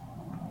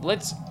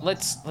 Let's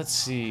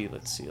see.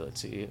 Let's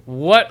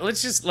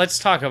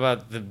talk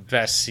about the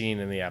best scene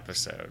in the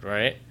episode,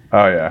 right?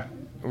 Oh yeah.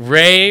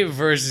 Ray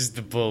versus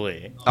the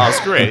bully. Oh, it's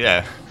great.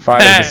 Yeah.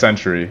 Fight of the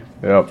century.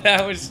 Yep.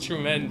 That was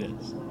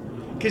tremendous.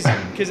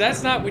 Because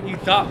that's not what you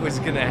thought was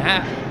gonna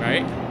happen,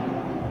 right?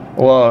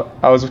 Well,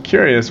 I was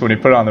curious when he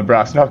put on the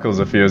brass knuckles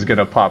if he was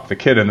gonna pop the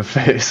kid in the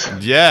face.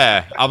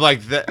 Yeah, I'm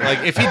like that.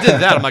 Like if he did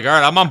that, I'm like, all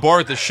right, I'm on board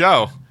with the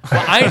show.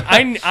 Well,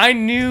 I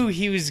knew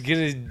he was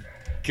gonna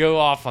go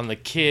off on the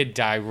kid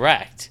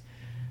direct,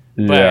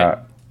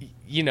 but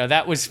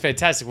that was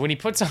fantastic. When he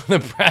puts on the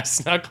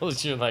brass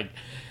knuckles, you're like,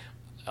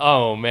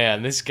 oh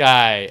man, this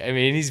guy, I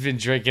mean, he's been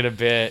drinking a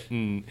bit,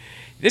 and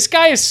this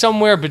guy is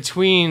somewhere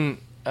between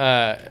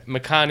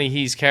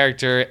McConaughey's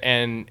character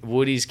and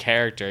Woody's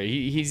character.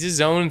 He's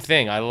his own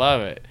thing. I love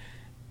it.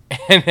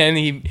 And then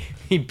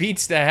he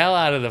beats the hell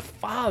out of the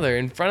father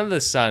in front of the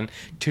son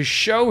to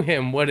show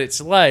him what it's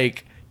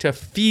like to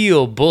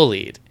feel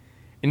bullied.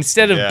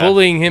 instead of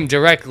bullying him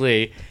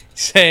directly,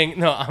 saying,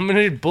 no, I'm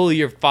going to bully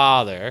your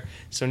father.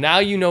 So now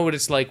you know what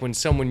it's like when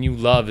someone you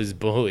love is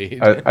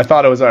bullied. I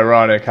thought it was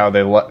ironic how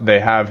they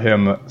have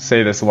him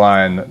say this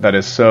line that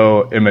is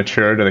so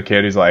immature to the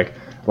kid. He's like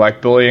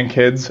bullying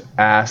kids,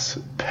 ass,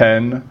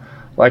 pen.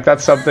 Like,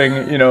 that's something,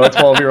 a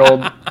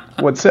 12-year-old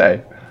would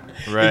say.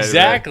 Right.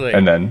 Exactly. Right.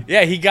 And then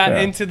he got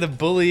into the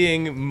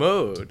bullying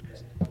mode.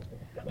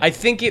 I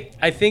think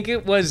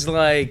it was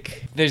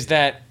like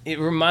it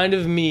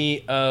reminded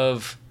me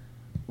of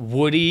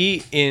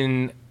Woody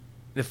in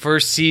the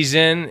first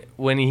season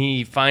when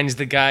he finds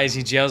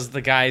he jails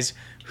the guys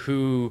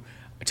who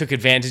took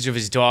advantage of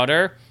his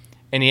daughter,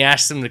 and he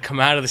asks them to come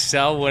out of the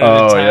cell one at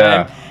a time.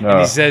 Yeah. No. And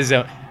he says,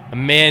 a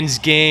man's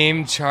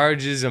game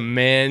charges a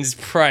man's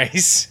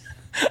price.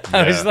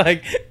 I was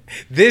like,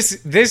 this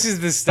is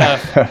the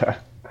stuff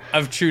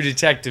of True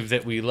Detective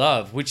that we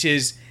love, which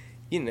is,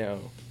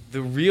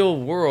 the real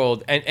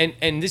world,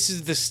 and this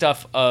is the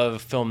stuff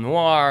of film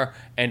noir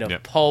and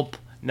of pulp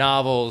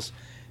novels,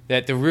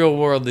 that the real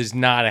world is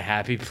not a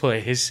happy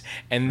place,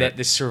 and that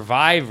the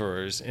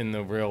survivors in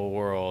the real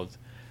world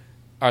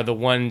are the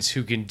ones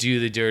who can do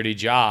the dirty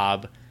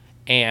job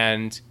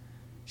and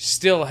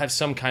still have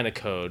some kind of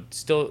code,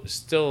 still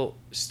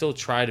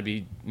try to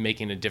be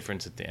making a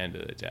difference at the end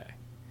of the day.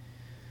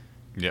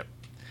 Yep.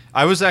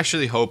 I was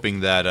actually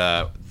hoping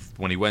that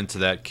when he went to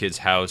that kid's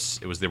house,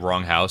 it was the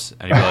wrong house,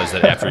 and he realized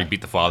that after he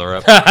beat the father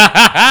up.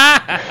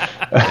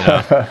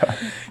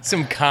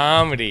 Some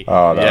comedy.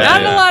 Oh,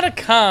 not a lot of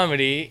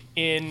comedy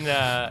in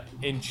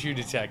True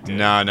Detective.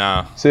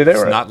 No. See,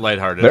 it's not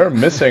lighthearted. They're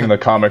missing the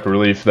comic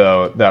relief,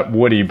 though, that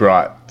Woody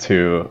brought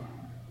to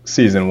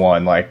season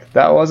 1. Like,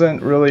 that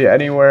wasn't really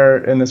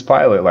anywhere in this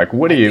pilot. Like,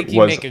 Woody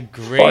was funny. I think you make a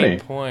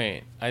great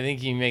point. I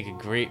think you make a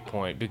great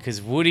point,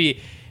 because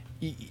Woody,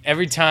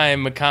 every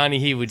time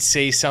McConaughey would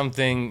say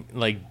something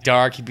like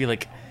dark, he'd be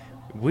like,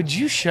 would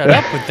you shut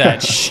up with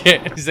that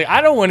shit? He's like,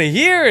 I don't want to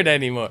hear it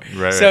anymore.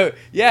 Right. So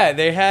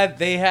they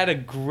had a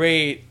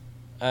great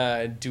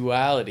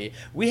duality.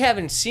 We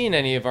haven't seen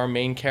any of our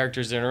main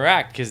characters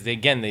interact because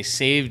they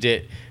saved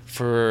it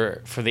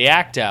for the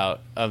act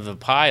out of the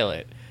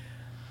pilot.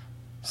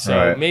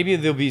 So maybe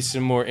there'll be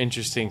some more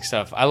interesting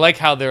stuff. I like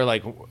how they're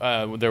like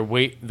they're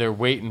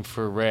waiting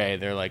for Ray.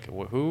 They're like,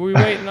 who are we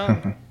waiting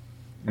on?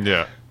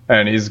 Yeah.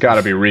 And he's got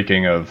to be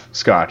reeking of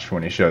scotch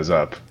when he shows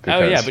up.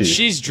 Oh yeah, but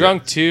she's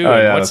drunk too. Oh,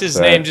 yeah, what's his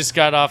name? Just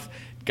got off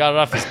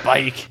his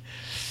bike.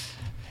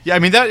 Yeah, I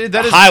mean that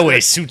is highway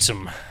suits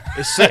him.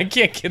 I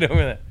can't get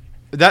over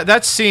that.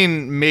 That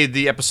scene made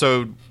the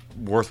episode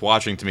worth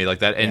watching to me. Like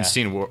that end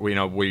scene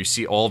where you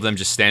see all of them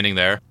just standing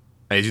there.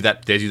 They do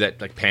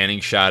that like panning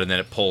shot, and then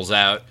it pulls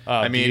out.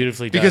 I mean,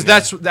 beautifully done,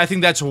 because I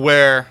think that's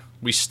where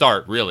we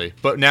start really.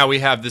 But now we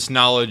have this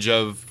knowledge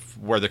of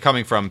where they're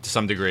coming from to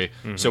some degree,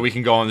 so we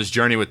can go on this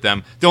journey with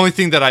them. The only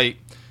thing that I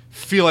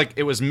feel like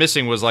it was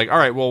missing was like, all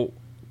right, well,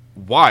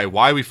 why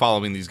are we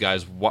following these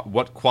guys?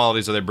 What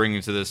qualities are they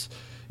bringing to this,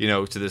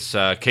 to this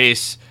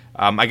case?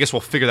 I guess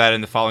we'll figure that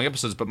in the following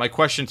episodes. But my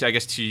question,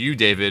 to you,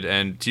 David,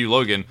 and to you,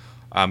 Logan,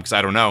 because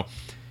I don't know,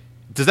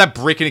 does that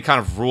break any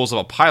kind of rules of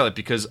a pilot?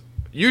 Because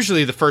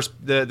usually the first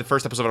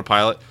episode of a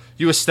pilot,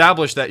 you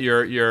establish that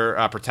your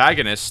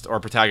protagonist or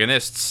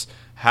protagonists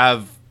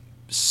have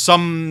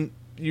some.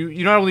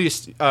 You not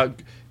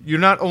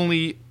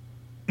only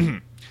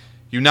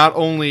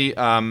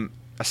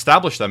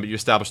establish them, but you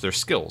establish their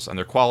skills and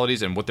their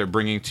qualities and what they're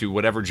bringing to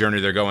whatever journey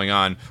they're going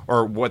on,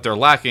 or what they're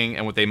lacking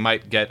and what they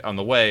might get on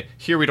the way.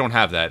 Here we don't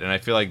have that, and I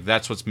feel like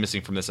that's what's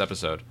missing from this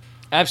episode.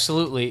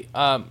 Absolutely.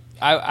 I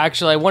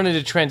wanted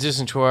to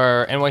transition to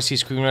our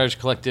NYC Screenwriters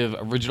Collective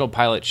original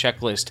pilot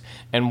checklist,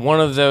 and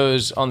one of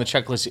those on the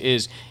checklist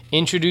is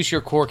introduce your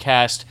core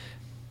cast,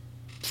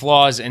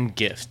 flaws, and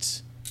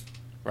gifts.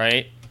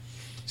 Right?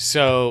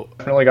 So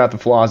definitely got the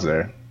flaws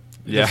there.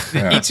 Yeah.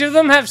 Each of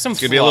them have some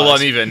flaws. It's going to be a little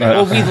uneven.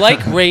 Well, we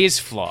like Ray's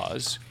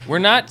flaws. We're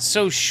not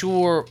so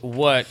sure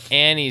what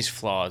Annie's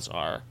flaws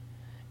are.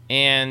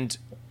 And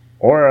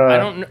I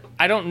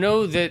don't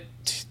know that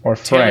or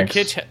Taylor Frank's.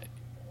 Kitsch.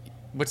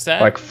 What's that?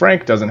 Like,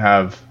 Frank doesn't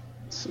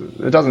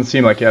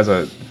seem like he has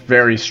a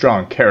very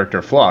strong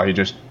character flaw. He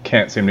just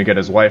can't seem to get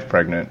his wife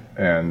pregnant.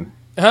 And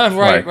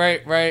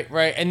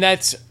right. And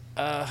that's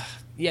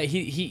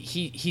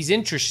he's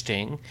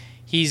interesting.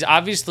 He's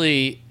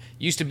obviously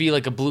used to be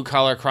like a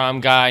blue-collar crime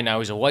guy. Now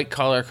he's a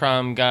white-collar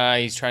crime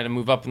guy. He's trying to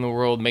move up in the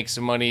world, make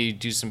some money,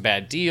 do some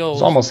bad deals.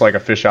 It's almost like a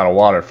fish out of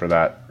water for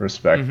that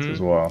respect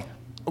as well.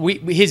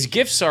 His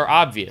gifts are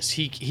obvious.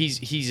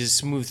 He's a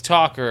smooth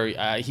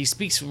talker. He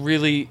speaks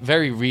really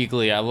very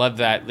regally. I love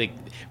that. Like,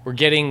 we're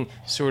getting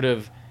sort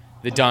of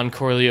the Don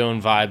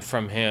Corleone vibe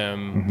from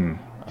him.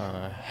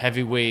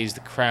 Heavyweights,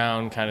 The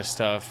Crown kind of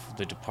stuff.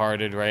 The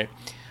Departed, right?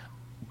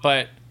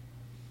 But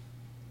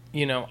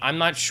I'm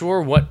not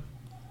sure what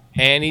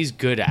Annie's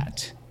good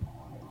at.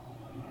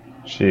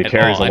 She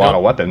carries a lot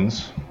of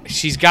weapons.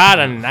 She's got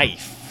a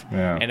knife.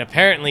 Yeah. And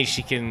apparently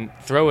she can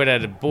throw it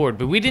at a board,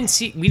 but we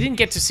didn't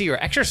get to see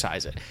her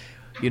exercise it.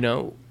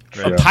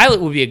 A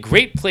pilot would be a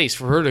great place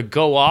for her to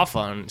go off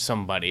on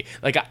somebody.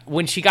 Like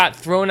when she got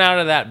thrown out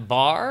of that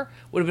bar,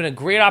 would have been a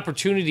great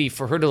opportunity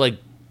for her to like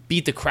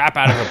beat the crap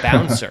out of a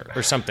bouncer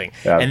or something.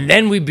 Yeah. And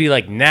then we'd be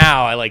like,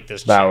 now I like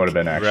this chick. That would have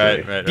been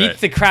actually. Right. Beat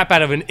the crap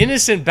out of an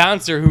innocent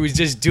bouncer who was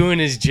just doing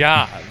his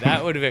job.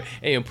 That would have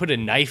been, put a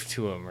knife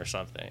to him or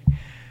something.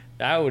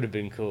 That would have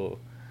been cool.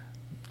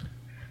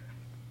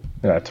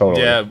 Yeah,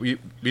 totally. Yeah,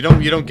 you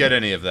don't get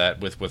any of that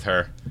with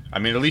her. I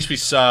mean, at least we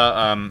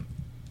saw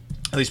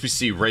at least we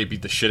see Ray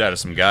beat the shit out of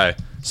some guy,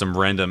 some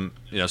random,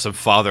 some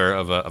father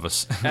of a.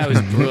 That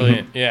was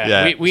brilliant.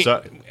 Yeah.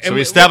 Yeah. So we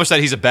established that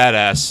he's a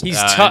badass. He's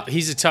tough.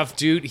 He's a tough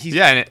dude.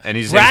 And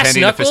he's brass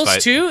handy in a fist knuckles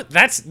fight. too.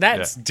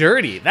 That's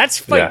dirty. That's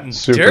fighting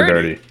super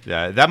dirty.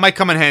 Yeah, that might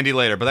come in handy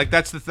later, but like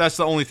that's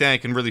the only thing I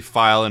can really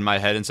file in my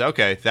head and say,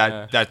 okay,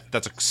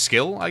 that's a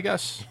skill, I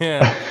guess.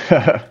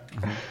 Yeah.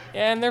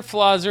 And their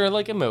flaws are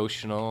like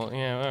emotional.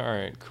 Yeah. All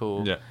right.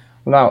 Cool. Yeah.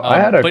 Now I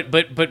had a.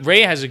 But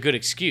Ray has a good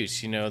excuse.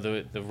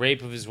 The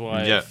rape of his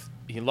wife. Yeah.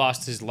 He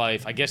lost his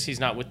life. I guess he's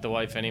not with the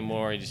wife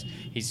anymore.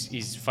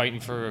 He's fighting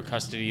for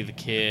custody of the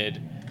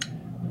kid.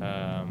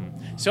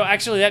 So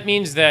actually, that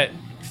means that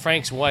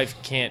Frank's wife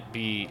can't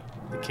be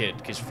the kid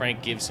because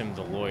Frank gives him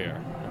the lawyer,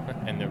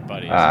 and they're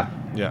buddies.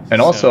 Yeah.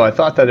 And also, I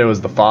thought that it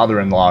was the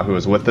father-in-law who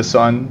was with the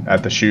son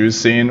at the shoes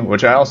scene,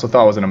 which I also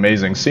thought was an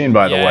amazing scene,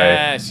 by the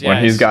way.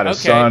 When he's got his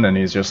son and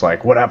he's just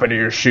like, "What happened to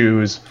your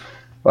shoes?"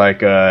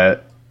 Like, I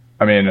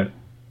mean,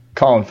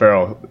 Colin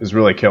Farrell is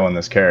really killing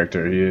this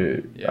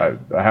character.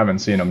 I haven't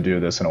seen him do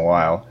this in a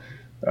while.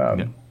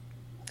 But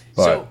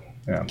so,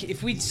 yeah.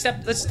 if let's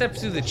step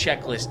through the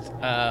checklist.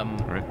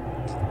 Right.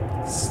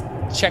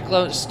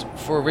 Checklist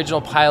for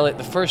original pilot.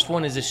 The first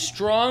one is a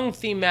strong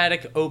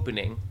thematic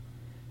opening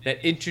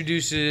that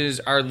introduces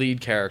our lead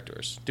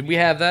characters. Did we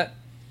have that?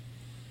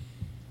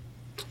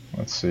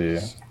 Let's see.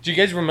 Do you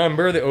guys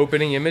remember the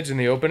opening image in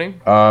the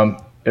opening?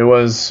 It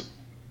was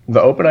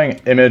the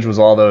opening image was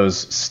all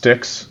those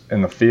sticks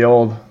in the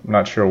field. I'm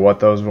not sure what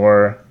those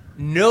were.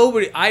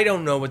 I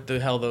don't know what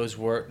the hell those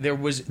were. There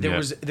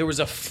was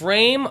a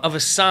frame of a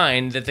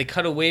sign that they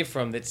cut away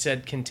from that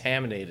said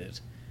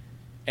contaminated.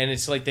 And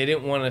it's like they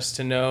didn't want us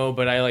to know,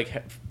 but I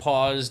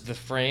paused the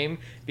frame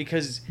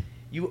because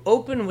you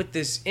open with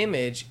this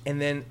image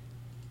and then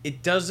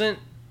it doesn't,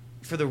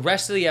 for the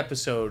rest of the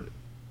episode,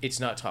 it's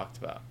not talked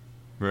about.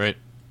 Right.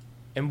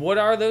 And what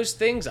are those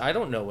things? I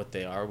don't know what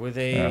they are. Were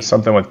they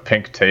something with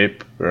pink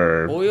tape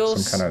or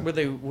oils? some kind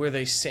of... Were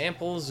they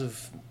samples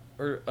of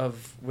were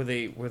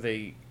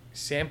they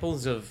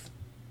samples of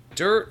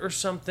dirt or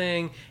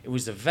something? It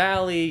was a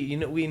valley.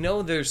 We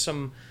know there's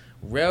some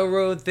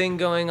railroad thing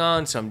going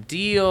on, some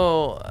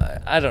deal.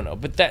 I don't know,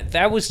 but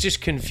that was just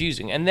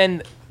confusing.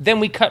 And then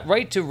we cut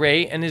right to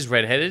Ray and his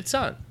redheaded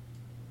son.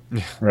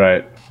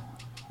 Right.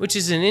 Which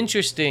is an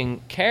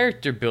interesting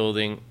character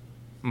building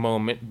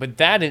moment, but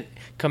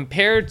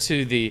compared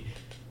to the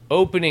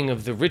opening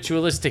of the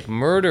ritualistic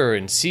murder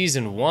in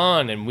season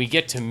 1, and we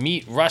get to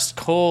meet Rust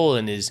Cole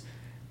and his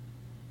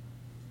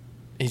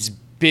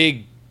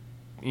big,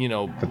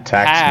 the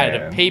tax pad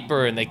man of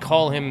paper, and they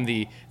call him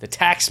the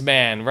tax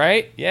man,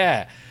 right?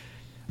 Yeah.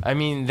 I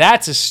mean,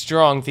 that's a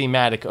strong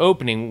thematic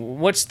opening.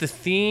 What's the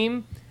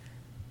theme?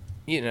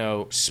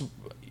 The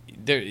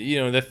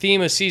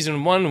theme of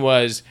season 1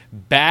 was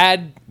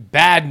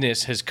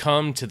badness has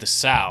come to the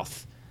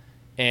South,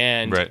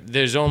 and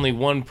there's only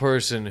one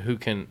person who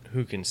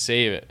can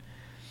save it.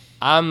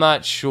 I'm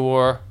not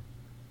sure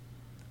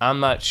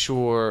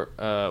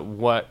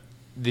what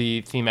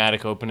the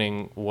thematic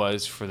opening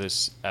was for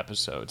this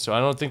episode, so I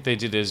don't think they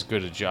did as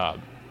good a job.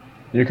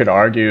 You could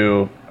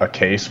argue a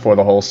case for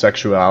the whole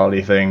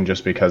sexuality thing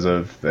just because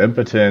of the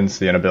impotence,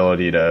 the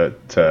inability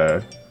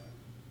to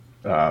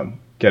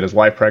get his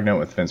wife pregnant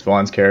with Vince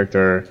Vaughn's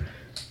character,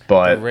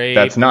 but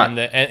that's not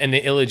and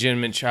the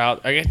illegitimate child.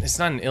 I guess it's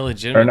not an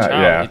illegitimate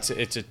child. Yeah.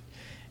 It's a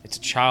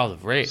child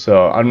of rape.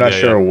 So I'm not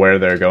sure where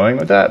they're going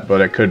with that, but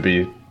it could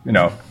be,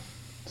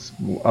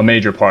 a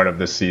major part of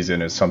this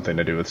season is something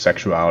to do with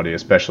sexuality,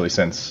 especially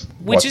since...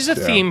 Which is a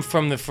theme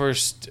from the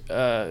first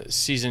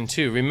season,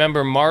 too.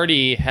 Remember,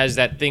 Marty has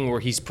that thing where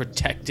he's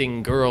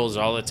protecting girls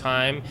all the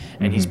time,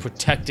 and he's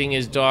protecting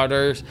his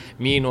daughters.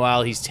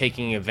 Meanwhile, he's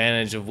taking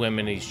advantage of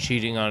women. He's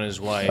cheating on his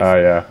wife.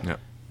 Oh,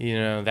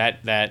 yeah.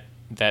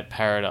 That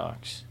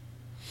paradox.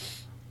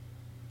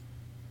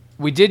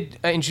 We did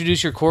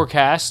introduce your core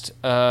cast,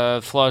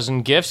 Flaws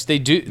and Gifts.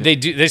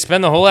 They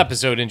spend the whole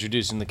episode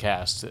introducing the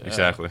cast.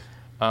 Exactly.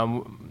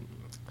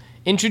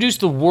 Introduce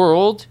the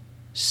world,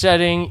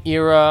 setting,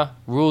 era,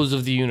 rules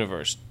of the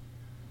universe.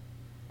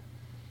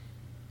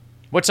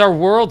 What's our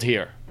world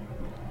here?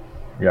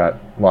 We got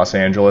Los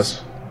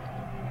Angeles,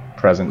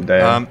 present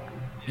day.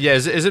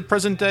 Is it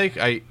present day?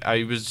 I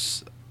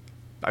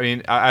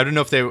don't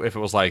know if it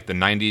was like the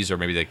 90s or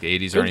maybe like the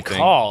 80s or anything. Good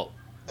call.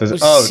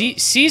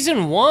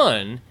 Season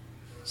 1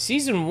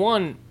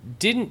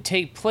 didn't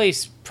take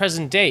place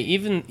present day.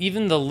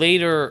 Even the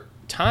later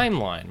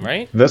timeline,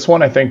 right? This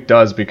one I think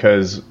does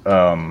because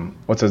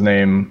what's his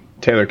name?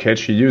 Taylor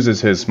Kitsch. He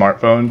uses his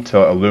smartphone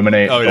to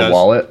illuminate the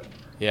wallet.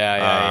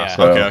 Yeah.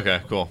 So-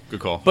 Okay, cool, good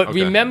call. But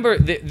Okay. remember,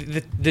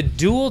 the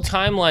dual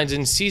timelines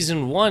in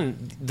season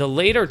 1, the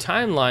later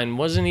timeline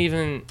wasn't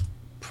even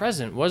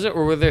present, was it?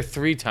 Or were there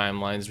 3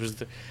 timelines?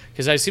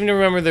 Because I seem to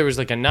remember there was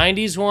like a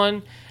 90s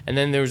one, and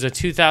then there was a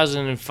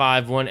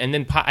 2005 one, and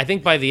then I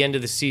think by the end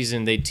of the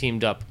season they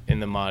teamed up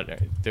in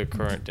the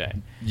current day.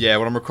 Yeah,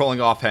 what I'm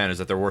recalling offhand is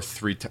that there were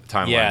 3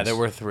 timelines. Yeah, there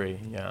were 3.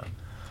 Yeah.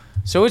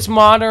 So it's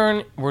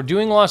modern. We're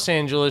doing Los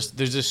Angeles.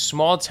 There's this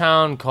small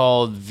town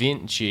called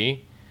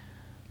Vinci,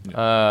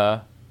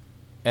 and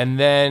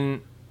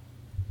then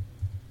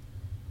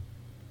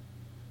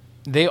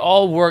they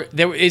all work.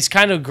 It's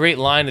kind of a great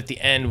line at the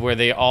end where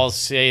they all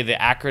say the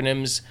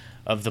acronyms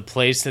of the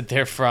place that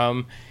they're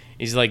from.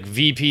 He's like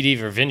VPD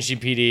for Vinci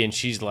PD, and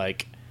he's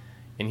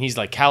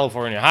like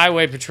California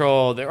Highway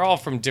Patrol. They're all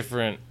from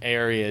different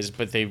areas,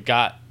 but they've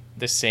got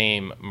the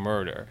same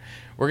murder.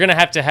 We're gonna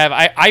have to have.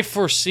 I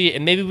foresee,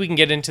 and maybe we can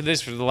get into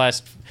this for the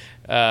last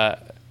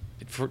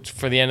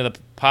for the end of the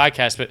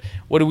podcast. But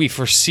what do we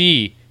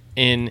foresee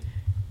in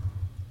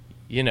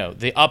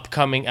the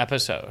upcoming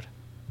episode?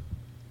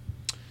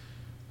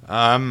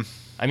 I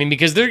mean,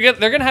 because they're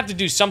gonna have to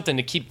do something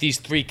to keep these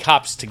 3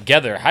 cops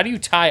together. How do you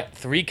tie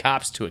 3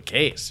 cops to a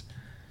case,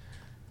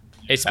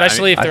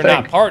 especially if I they're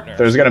think not partners?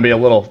 There's going to be a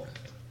little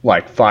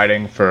like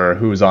fighting for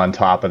who's on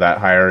top of that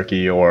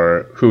hierarchy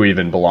or who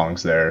even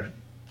belongs there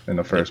in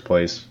the first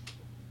place.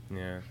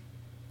 Yeah.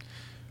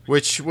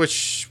 Which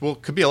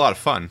could be a lot of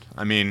fun.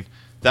 I mean,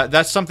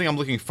 that's something I'm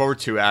looking forward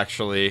to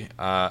actually,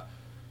 and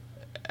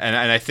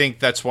I think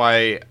that's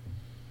why.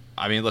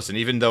 I mean, listen,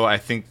 even though I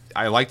think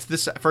I liked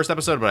this first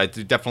episode, but I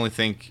do definitely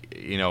think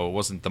it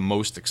wasn't the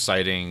most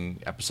exciting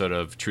episode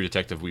of True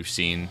Detective we've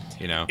seen.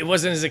 It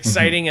wasn't as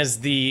exciting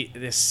as the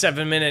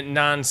 7-minute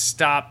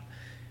nonstop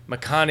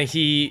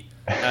McConaughey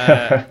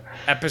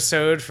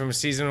episode from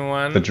season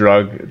 1. The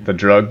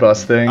drug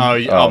bust thing.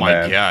 Oh my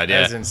man. god,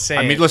 yeah, That's insane.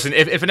 I mean, listen,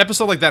 if an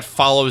episode like that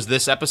follows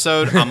this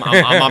episode, I'm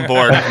on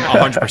board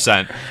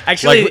 100%.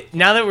 Actually,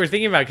 now that we're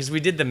thinking about it, because we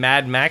did the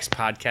Mad Max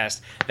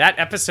podcast, that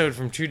episode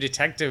from True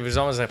Detective was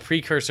almost a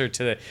precursor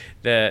to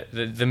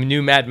the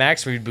new Mad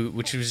Max reboot,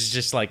 which was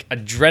just like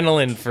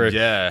adrenaline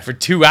for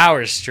 2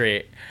 hours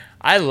straight.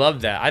 I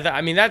love that.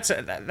 I mean, that's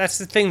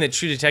the thing that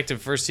True Detective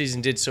first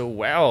season did so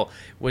well,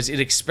 was it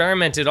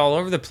experimented all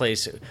over the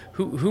place.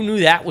 Who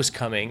knew that was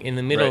coming in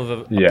the middle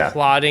of a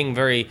plotting,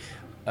 very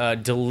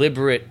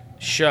deliberate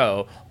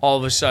show? All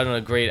of a sudden,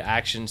 a great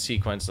action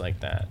sequence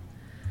like that.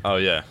 Oh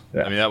yeah.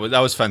 I mean that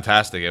was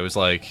fantastic. It was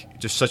like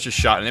just such a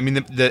shot. I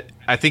mean,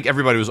 I think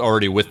everybody was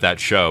already with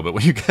that show, but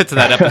when you get to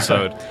that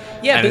episode,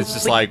 and it's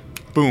just like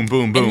boom,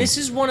 boom, boom. And this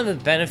is one of the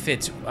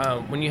benefits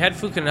when you had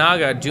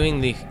Fukunaga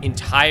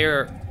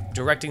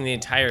directing the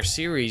entire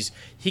series.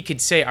 He could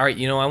say, all right,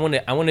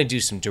 I want to do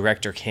some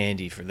director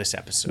candy for this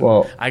episode.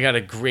 Well, I got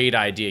a great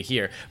idea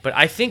here. But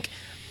I think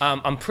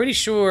I'm pretty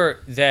sure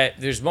that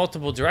there's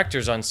multiple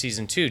directors on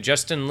season 2.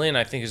 Justin Lin,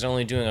 I think, is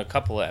only doing a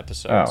couple of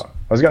episodes. Oh,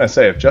 I was gonna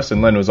say, if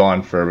Justin Lin was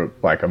on for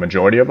like a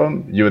majority of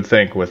them, you would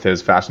think with his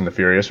Fast and the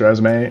Furious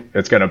resume,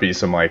 it's gonna be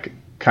some like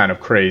kind of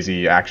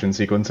crazy action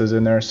sequences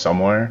in there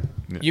somewhere.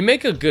 You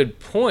make a good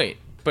point,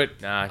 but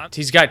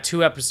he's got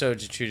 2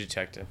 episodes of True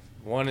Detective,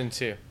 1 and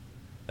 2.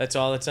 That's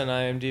all that's on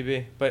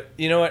IMDb. But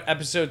you know what?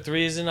 Episode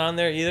 3 isn't on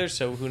there either,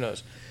 so who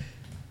knows?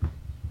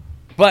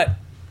 But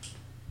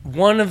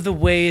one of the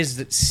ways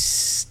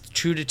that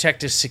True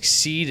Detective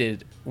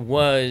succeeded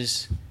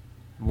was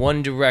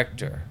one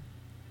director,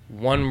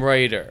 one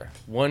writer,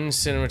 one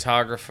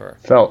cinematographer.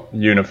 Felt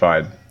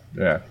unified.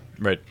 Yeah.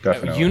 Right.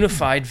 Definitely. A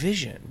unified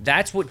vision.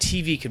 That's what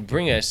TV could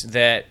bring us,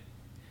 that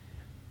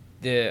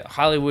the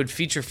Hollywood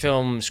feature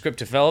film script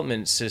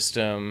development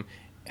system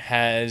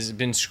has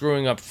been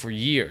screwing up for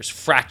years.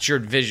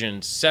 Fractured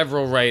visions,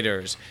 several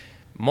writers,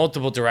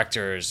 multiple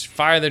directors.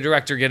 Fire the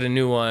director, get a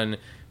new one.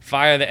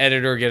 Fire the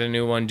editor, get a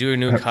new one. Do a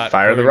new cut.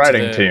 Fire the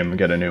writing team,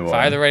 get a new one.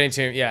 Fire the writing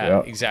team. Yeah,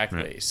 Yep.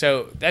 exactly. Right.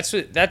 So that's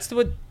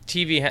what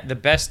TV, the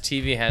best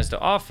TV has to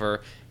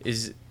offer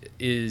is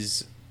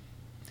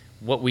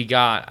what we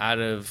got out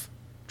of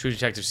True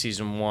Detective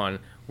season 1.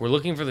 We're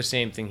looking for the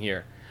same thing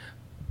here.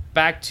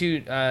 Back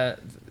to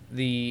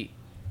the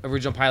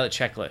original pilot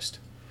checklist.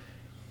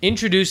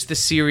 Introduce the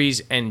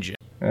series engine.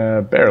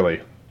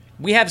 Barely.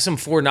 We have some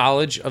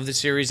foreknowledge of the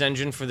series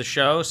engine for the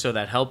show, so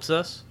that helps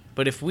us.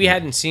 But if we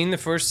hadn't seen the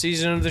first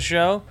season of the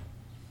show,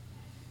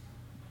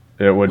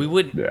 we'd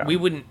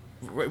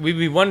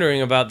be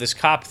wondering about this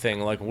cop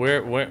thing. Like,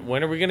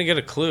 when are we gonna get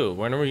a clue?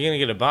 When are we gonna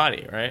get a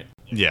body? Right?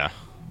 Yeah.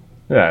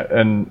 Yeah,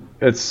 and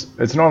it's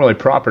normally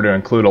proper to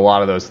include a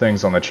lot of those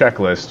things on the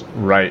checklist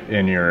right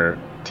in your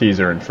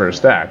teaser and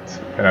first act.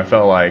 And I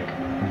felt like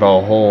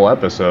the whole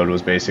episode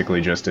was basically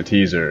just a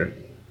teaser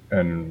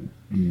and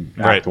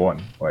act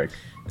 1. Like,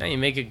 now you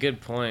make a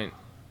good point.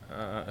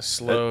 A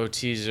slow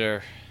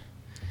teaser.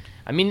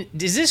 I mean,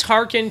 does this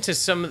harken to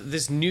some of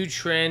this new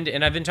trend?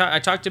 And I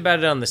talked about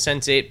it on the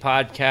Sense8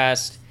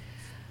 podcast.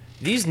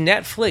 These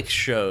Netflix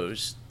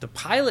shows, the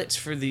pilots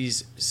for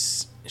these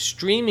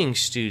streaming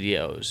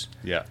studios,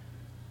 Yeah.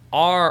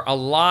 are a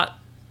lot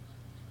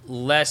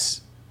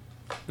less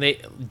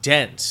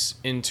dense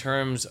in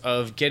terms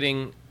of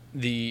getting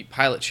the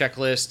pilot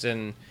checklist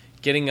and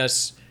getting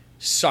us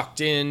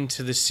sucked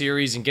into the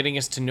series and getting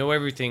us to know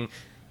everything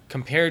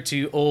compared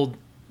to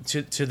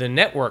the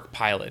network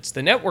pilots.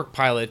 The network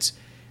pilots,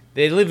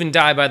 they live and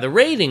die by the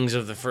ratings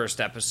of the first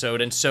episode,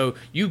 and so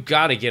you've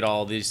got to get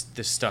all this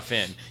stuff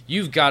in.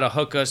 You've got to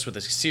hook us with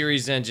a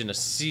series engine, a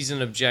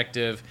season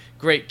objective,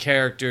 great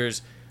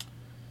characters,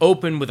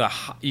 open with a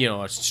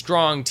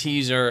strong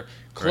teaser,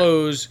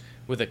 close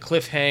with a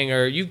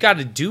cliffhanger. You've got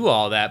to do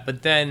all that,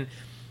 but then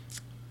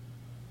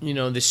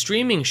the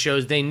streaming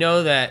shows, they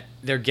know that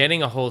they're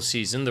getting a whole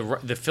season. The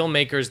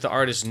filmmakers, the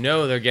artists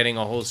know they're getting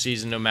a whole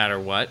season no matter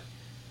what.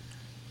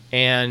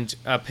 And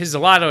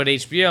Pizzolatto at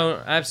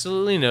HBO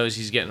absolutely knows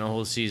he's getting a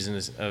whole season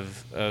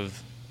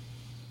of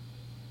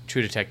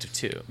True Detective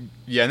 2.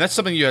 Yeah, and that's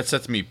something you had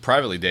said to me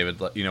privately, David,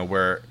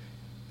 where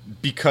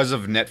because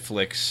of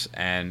Netflix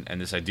and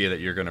this idea that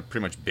you're going to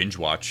pretty much binge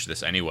watch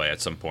this anyway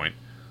at some point,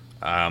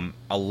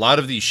 a lot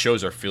of these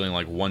shows are feeling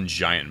like one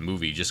giant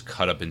movie just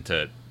cut up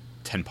into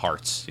 10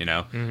 parts,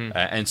 Mm-hmm.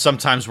 And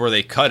sometimes where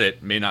they cut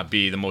it may not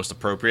be the most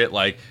appropriate.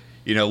 Like,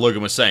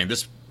 Logan was saying,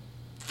 this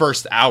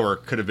first hour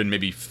could have been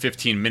maybe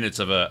 15 minutes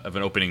of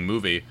an opening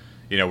movie,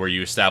 where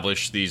you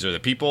establish these are the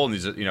people and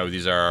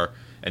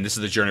and this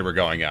is the journey we're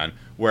going on.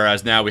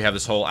 Whereas now we have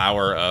this whole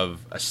hour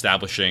of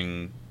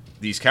establishing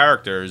these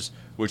characters,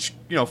 which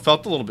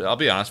felt a little bit, I'll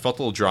be honest, felt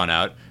a little drawn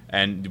out.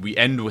 And we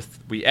end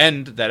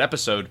that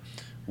episode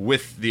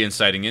with the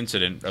inciting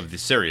incident of the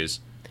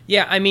series.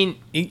 Yeah, I mean,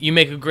 you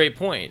make a great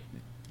point.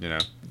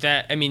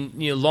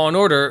 Law and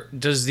Order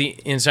does the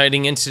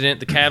inciting incident,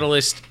 the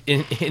catalyst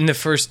in the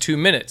first 2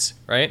 minutes,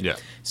 right? Yeah.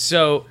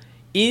 So,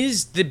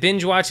 is the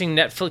binge watching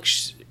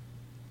Netflix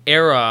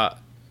era,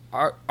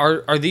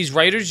 are these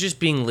writers just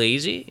being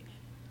lazy,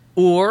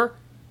 or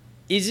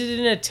is it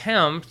an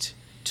attempt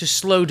to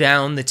slow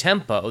down the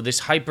tempo, this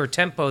hyper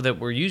tempo that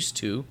we're used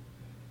to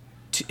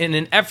in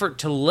an effort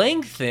to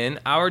lengthen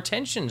our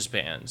attention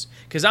spans?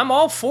 Because I'm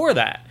all for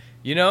that,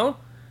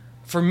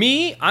 For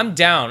me, I'm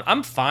down.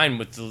 I'm fine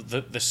with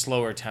the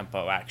slower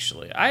tempo,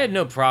 actually. I had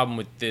no problem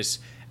with this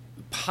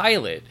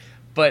pilot,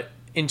 but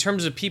in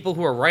terms of people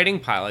who are writing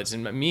pilots,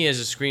 and me as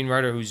a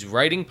screenwriter who's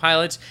writing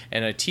pilots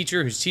and a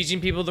teacher who's teaching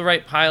people to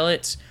write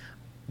pilots,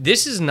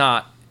 this is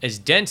not as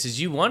dense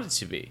as you want it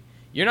to be.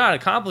 You're not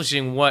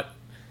accomplishing what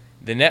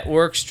the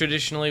networks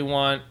traditionally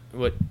want,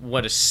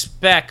 what a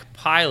spec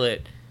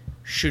pilot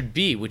should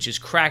be, which is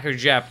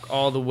crackerjack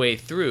all the way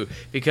through,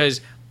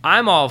 because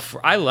I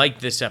like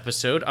this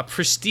episode. A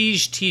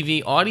prestige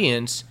TV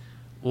audience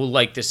will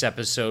like this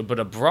episode, but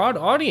a broad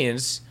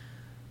audience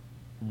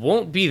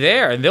won't be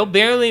there, and they'll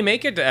barely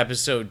make it to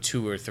episode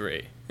 2 or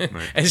 3.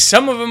 Right. And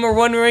some of them are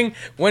wondering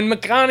when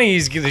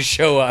McConaughey's going to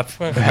show up.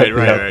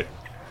 Right.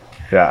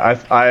 Yeah,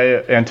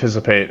 I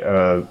anticipate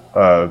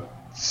a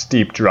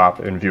steep drop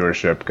in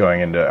viewership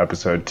going into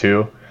episode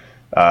 2,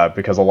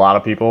 because a lot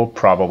of people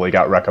probably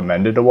got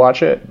recommended to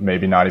watch it,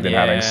 maybe not even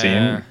having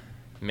seen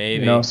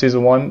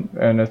season 1,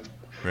 and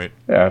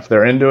if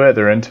they're into it,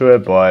 they're into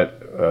it.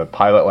 But a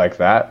pilot like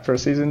that for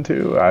season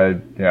 2,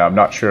 I'm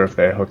not sure if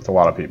they hooked a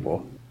lot of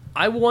people.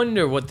 I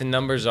wonder what the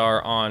numbers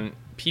are on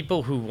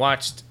people who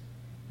watched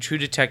True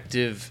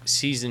Detective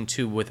season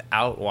 2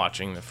 without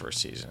watching the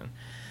first season,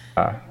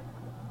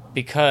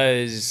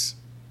 because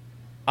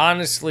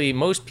honestly,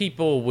 most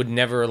people would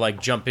never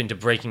jump into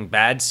Breaking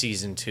Bad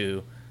season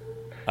 2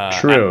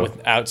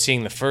 without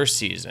seeing the first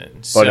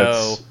season.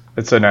 But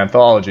it's an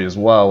anthology as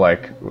well,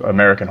 like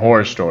American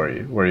Horror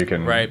Story, where you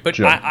can but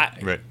jump.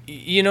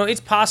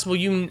 It's possible.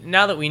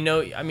 Now that we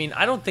know, I mean,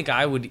 I don't think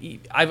I would.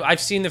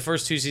 I've seen the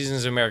first 2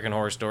 seasons of American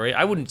Horror Story.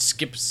 I wouldn't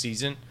skip a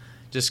season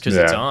just because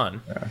it's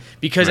on,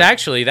 because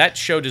actually that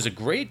show does a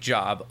great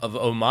job of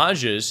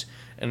homages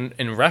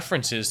and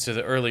references to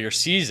the earlier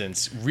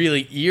seasons,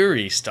 really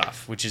eerie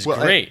stuff, which is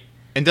great.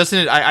 And doesn't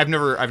it? I've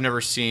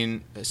never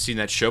seen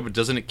that show, but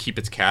doesn't it keep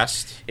its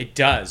cast? It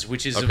does,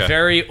 which is a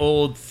very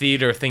old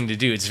theater thing to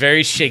do. It's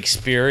very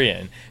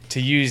Shakespearean to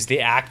use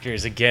the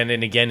actors again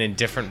and again in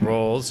different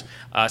roles.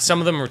 Some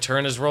of them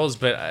return as roles,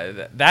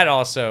 but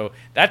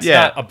that's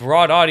not a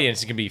broad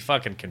audience. You can be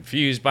fucking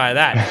confused by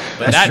that.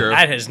 But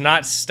that has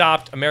not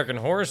stopped American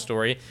Horror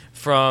Story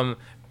from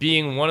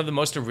being one of the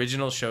most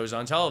original shows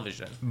on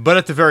television. But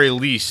at the very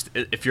least,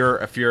 if you're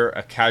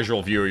a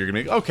casual viewer, you're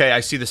gonna be okay.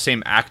 I see the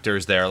same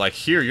actors there. Like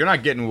here, you're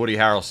not getting Woody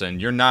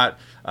Harrelson. You're not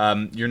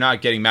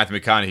getting Matthew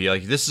McConaughey.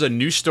 Like this is a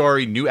new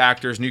story, new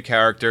actors, new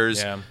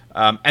characters. Yeah.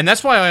 And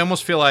that's why I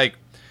almost feel like,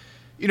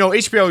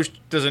 HBO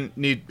doesn't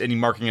need any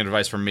marketing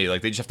advice from me.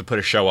 Like they just have to put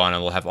a show on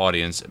and they'll have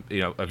audience,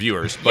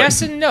 viewers. But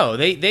yes and no.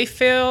 They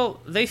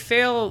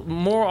fail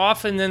more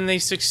often than they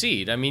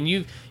succeed. I mean,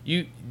 you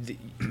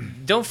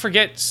don't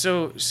forget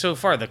so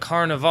far the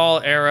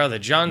Carnival era, the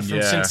John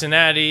from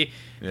Cincinnati,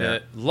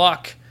 the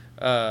Luck.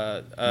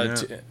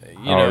 That's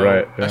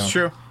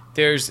true.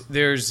 There's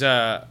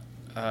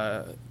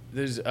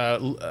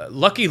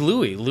Lucky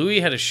Louie. Louie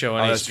had a show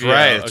on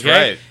HBO. That's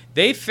right.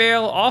 They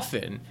fail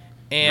often,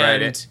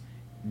 and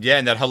Yeah,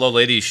 and that Hello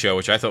Ladies show,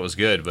 which I thought was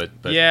good, but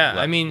Yeah,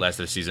 I mean- last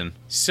of the season.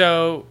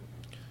 So,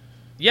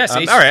 yes.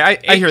 All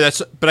right, I hear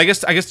that, but I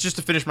guess just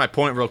to finish my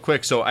point real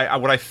quick. So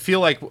what I feel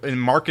like in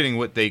marketing,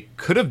 what they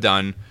could have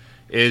done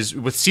is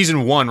with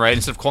season 1, right?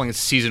 Instead of calling it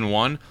season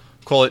 1,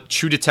 call it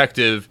True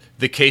Detective: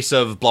 The Case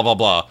of blah blah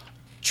blah.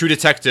 True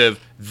Detective,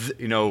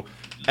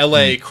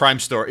 L.A. crime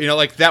story.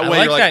 Like that I way.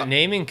 like You're that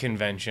naming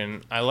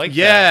convention. I like that.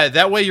 Yeah,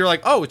 that way you're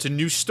like, oh, it's a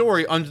new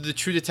story under the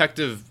True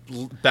Detective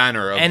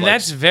banner. And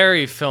that's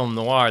very film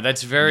noir.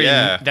 That's very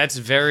Yeah. that's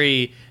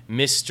very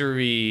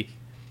mystery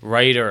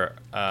writer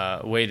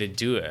way to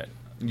do it.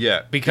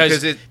 yeah,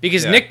 Because yeah.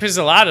 Nick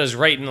Pizzolatto's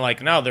writing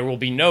like, no, there will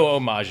be no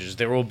homages,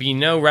 there will be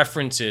no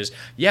references.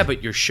 Yeah,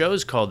 but your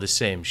show's called the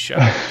same show.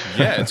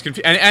 Yeah, it's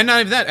confusing. And not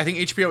even that. I think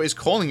HBO is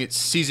calling it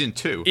season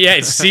 2. Yeah,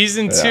 it's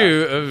season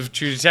 2 of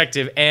True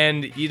Detective,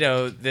 and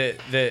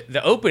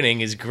the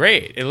opening is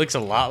great. It looks a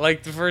lot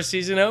like the first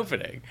season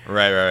opening.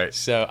 Right.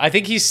 So I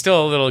think he's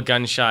still a little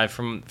gun shy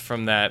from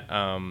that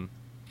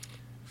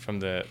from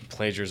the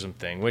plagiarism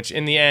thing, which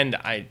in the end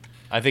I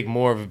think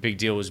more of a big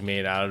deal was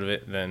made out of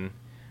it than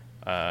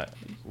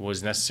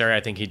was necessary.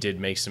 I think he did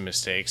make some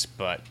mistakes,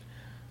 but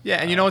Yeah,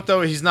 and you know what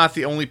though? He's not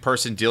the only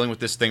person dealing with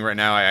this thing right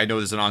now. I know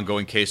there's an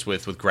ongoing case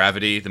with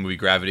Gravity, the movie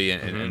Gravity,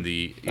 and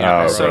the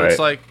so right. it's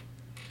like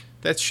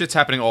that shit's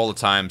happening all the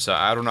time. So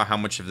I don't know how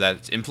much of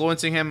that's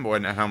influencing him or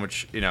how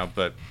much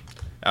but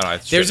I don't know.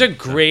 there's a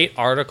great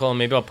article, and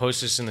maybe I'll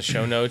post this in the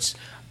show notes,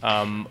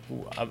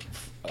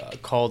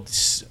 called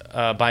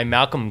by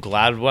Malcolm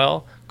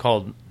Gladwell,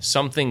 called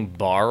Something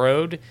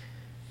Borrowed,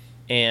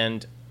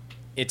 and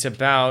it's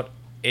about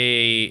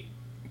a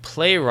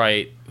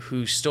playwright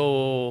who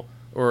stole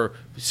or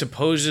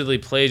supposedly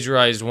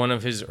plagiarized one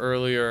of his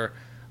earlier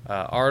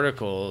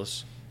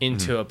articles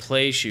into a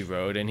play she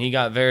wrote, and he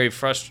got very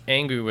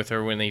angry with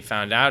her when he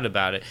found out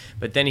about it.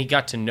 But then he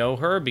got to know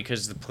her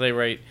because the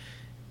playwright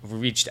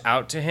reached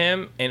out to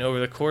him, and over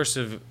the course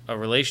of a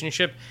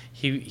relationship,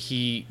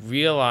 he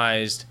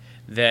realized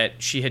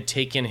that she had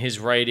taken his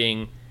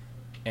writing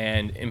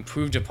and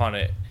improved upon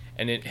it,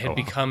 and it had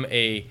become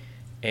a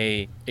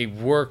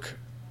work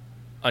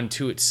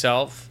unto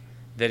itself,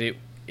 that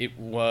it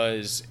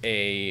was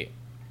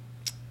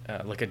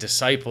like a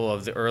disciple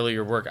of the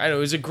earlier work. I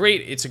know it's a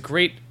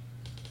great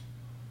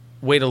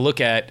way to look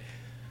at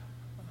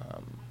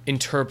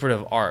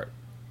interpretive art,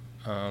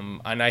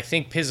 and I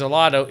think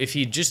Pizzolatto, if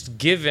he'd just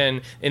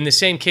given, in the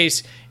same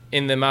case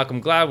in the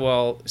Malcolm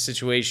Gladwell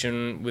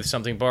situation with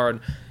Something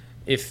Borrowed,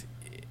 if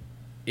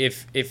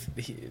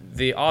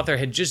the author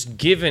had just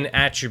given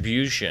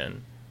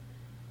attribution,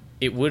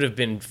 it would have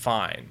been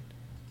fine.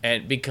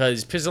 And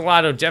because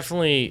Pizzolatto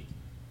definitely,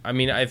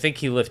 I think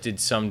he lifted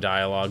some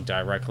dialogue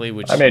directly,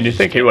 which you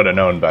think he would have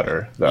known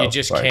better, though. you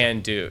just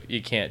can't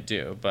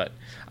do. But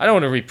I don't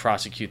want to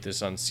re-prosecute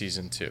this on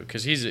season 2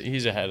 because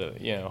he's ahead of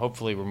it.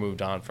 Hopefully we're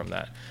moved on from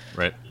that.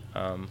 Right.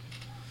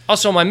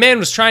 Also, my man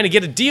was trying to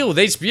get a deal with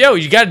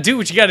HBO. You got to do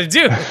what you got to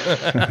do.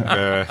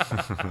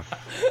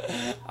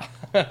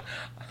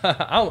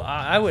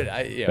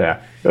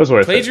 Yeah, it was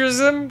worth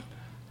plagiarism.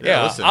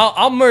 Yeah, listen.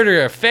 I'll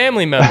murder a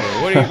family member.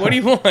 What do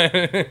you want?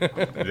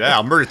 Yeah,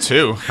 I'll murder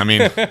 2.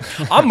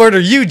 I'll murder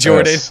you,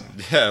 Jordan. Yes.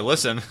 Yeah,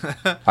 listen.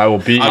 I will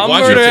beat I'll your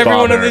murder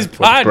everyone father on this with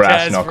podcast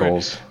brass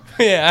knuckles.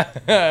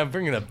 Yeah,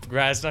 bringing up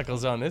brass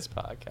knuckles on this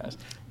podcast.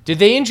 Did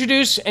they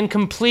introduce and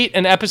complete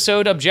an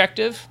episode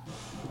objective?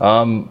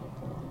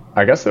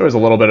 I guess there was a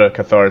little bit of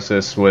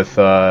catharsis with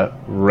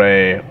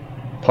Ray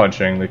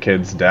punching the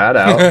kid's dad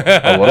out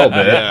a little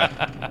bit.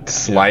 Yeah.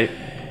 Slight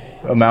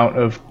amount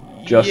of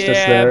justice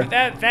there.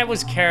 But that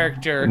was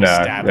character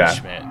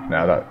establishment.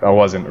 No, that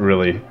wasn't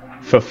really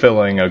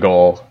fulfilling a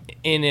goal.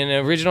 In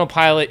an original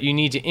pilot, you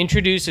need to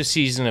introduce a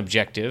season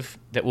objective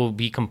that will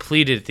be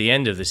completed at the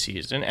end of the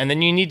season, and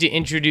then you need to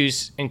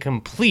introduce and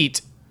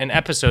complete an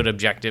episode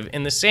objective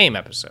in the same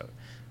episode,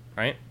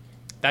 right?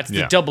 That's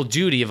the double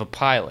duty of a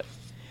pilot.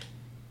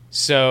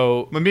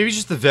 So, But maybe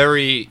just the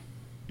very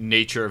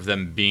nature of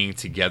them being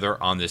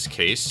together on this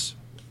case,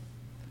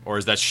 or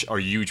is that a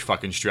huge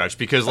fucking stretch?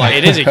 Because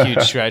it is a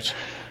huge stretch.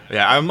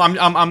 Yeah,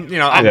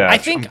 I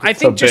think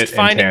it's a just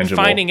bit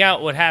intangible. finding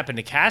out what happened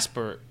to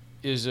Casper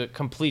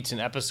completes an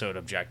episode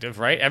objective,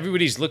 right?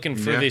 Everybody's looking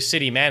for the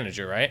city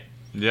manager, right?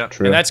 Yeah,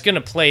 True. And that's going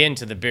to play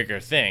into the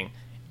bigger thing,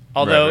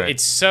 although Right.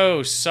 it's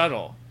so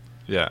subtle.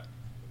 Yeah,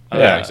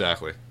 Yeah.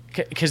 exactly.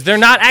 Because they're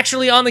not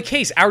actually on the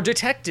case. Our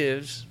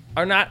detectives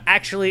are not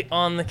actually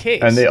on the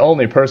case. And the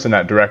only person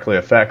that directly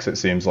affects, it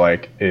seems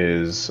like,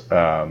 is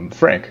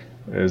Frank,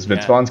 is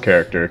Vince Vaughn's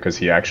character, because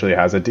he actually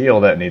has a deal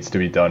that needs to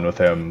be done with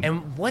him.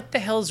 And what the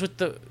hell is with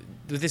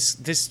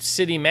this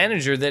city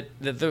manager that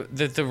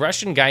the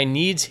Russian guy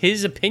needs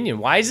his opinion?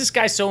 Why is this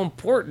guy so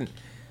important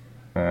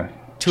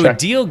to a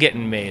deal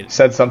getting made?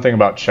 Said something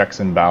about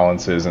checks and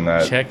balances and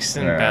that. Checks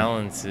and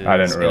balances. I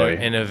didn't really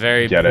in a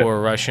very get poor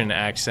it. Russian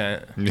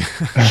accent.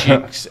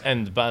 Checks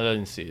and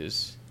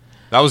balances.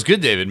 That was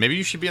good, David. Maybe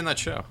you should be on that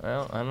show.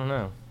 Well, I don't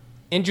know.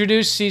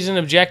 Introduce season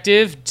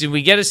objective. Did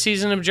we get a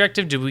season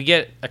objective? Did we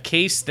get a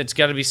case that's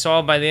got to be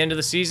solved by the end of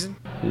the season?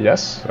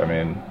 Yes, I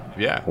mean,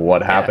 Yeah.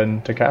 What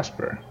happened to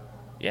Casper?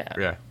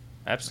 Yeah.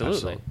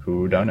 Absolutely.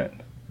 Who done it?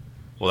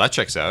 Well, that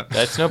checks out.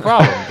 That's no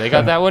problem. They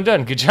got that one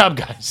done. Good job,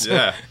 guys.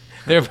 Yeah.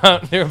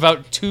 They're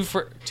about 2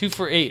 for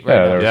 8 right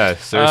now. Yeah,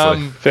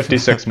 seriously.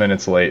 56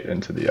 minutes late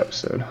into the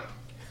episode.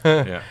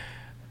 Yeah.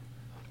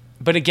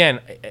 But again,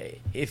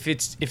 if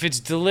it's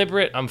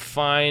deliberate, I'm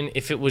fine.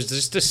 If it was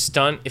just a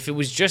stunt, if it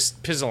was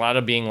just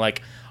Pizzolatto being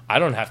like, I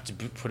don't have to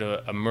put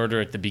a murder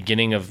at the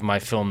beginning of my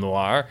film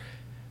noir,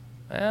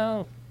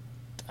 well,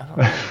 I don't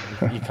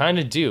know. You kind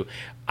of do.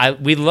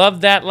 We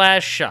love that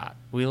last shot.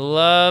 We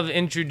love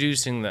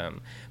introducing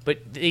them.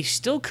 But they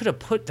still could have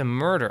put the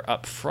murder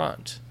up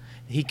front.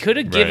 He could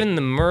have given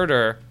the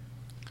murder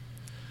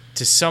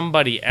to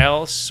somebody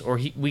else, or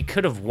we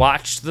could have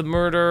watched the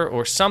murder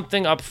or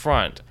something up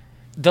front.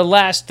 The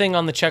last thing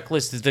on the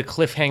checklist is the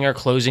cliffhanger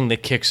closing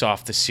that kicks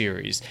off the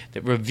series,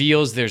 that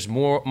reveals there's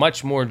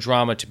much more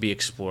drama to be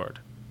explored.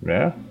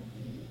 Yeah.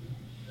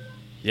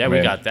 Yeah,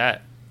 we got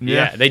that.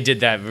 Yeah, they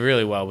did that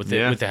really well with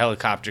the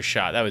helicopter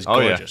shot. That was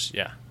gorgeous.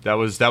 Yeah. That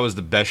was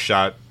the best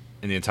shot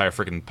in the entire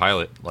freaking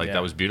pilot.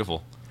 That was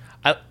beautiful.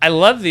 I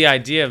love the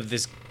idea of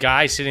this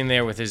guy sitting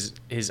there with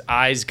his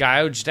eyes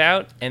gouged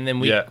out, and then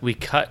we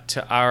cut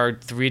to our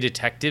 3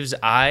 detectives'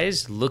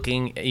 eyes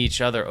looking at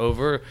each other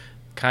over,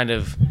 kind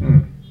of,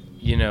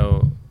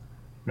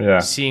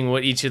 seeing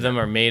what each of them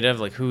are made of.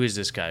 Like, who is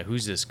this guy?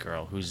 Who's this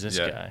girl? Who's this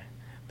guy?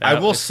 I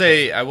will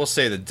say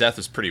the death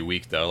is pretty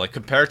weak though. Like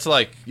compared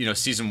to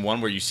season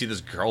 1 where you see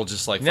this girl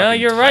just like no,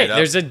 you're right. Up.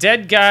 There's a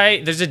dead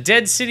guy. There's a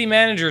dead city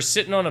manager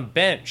sitting on a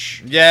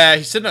bench. Yeah,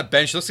 he's sitting on a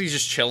bench. Looks like he's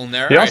just chilling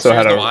there. He also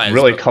had a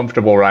really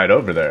comfortable ride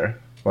over there.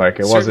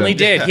 Like it certainly wasn't.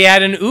 Did. He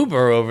had an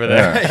Uber over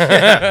there.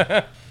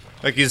 Yeah.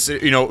 Like he's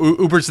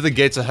Uber to the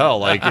gates of hell.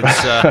 Like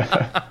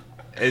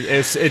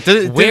it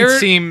didn't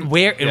seem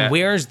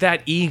where's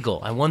that eagle?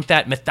 I want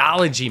that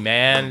mythology,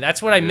 man.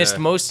 That's what I missed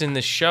most in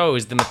this show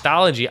is the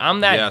mythology.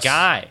 I'm that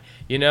guy,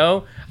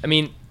 I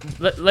mean,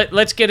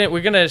 let's get it.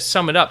 We're gonna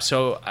sum it up.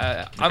 So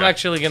I'm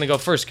actually gonna go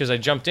first because I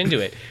jumped into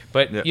it.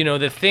 But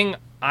the thing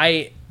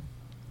I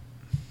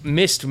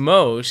missed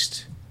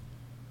most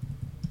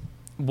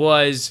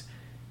was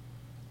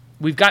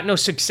we've got no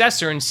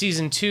successor in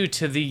season 2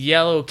 to the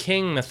Yellow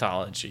King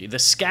mythology. The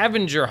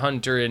scavenger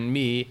hunter in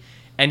me.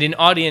 And in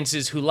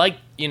audiences who like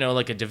a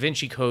Da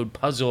Vinci Code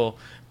puzzle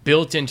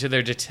built into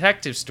their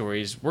detective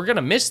stories, we're going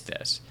to miss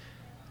this.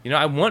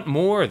 I want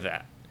more of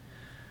that.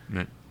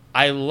 Right.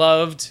 I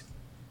loved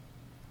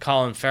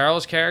Colin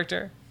Farrell's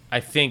character. I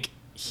think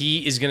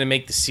he is going to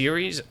make the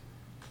series.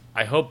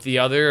 I hope the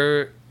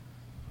other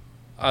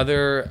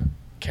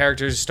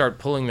characters start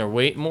pulling their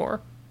weight more.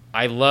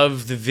 I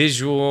love the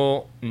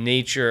visual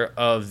nature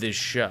of this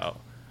show.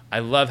 I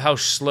love how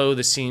slow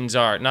the scenes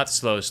are. Not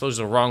slow. Slow is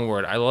the wrong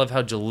word. I love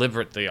how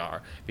deliberate they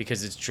are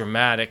because it's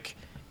dramatic.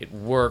 It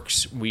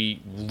works.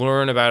 We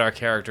learn about our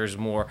characters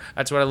more.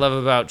 That's what I love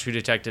about True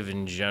Detective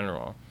in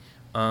general.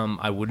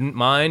 I wouldn't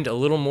mind a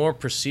little more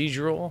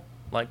procedural,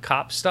 like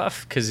cop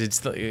stuff, because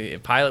the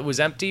pilot was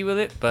empty with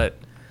it. But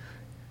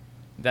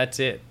that's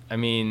it. I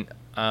mean,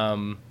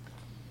 I'm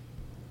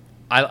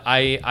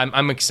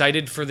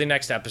excited for the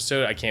next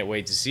episode. I can't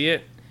wait to see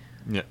it.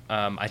 Yeah.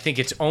 I think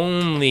it's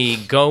only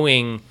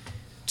going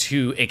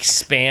to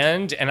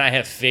expand, and I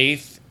have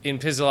faith in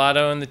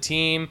Pizzolatto and the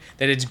team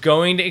that it's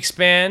going to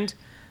expand.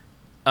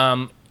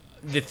 The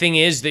thing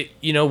is that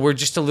we're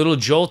just a little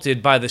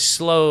jolted by the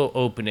slow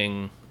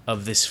opening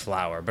of this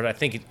flower, but I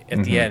think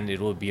at the end it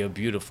will be a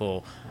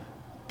beautiful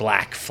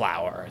black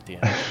flower at the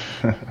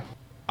end.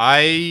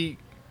 I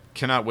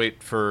cannot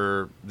wait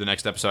for the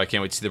next episode. I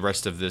can't wait to see the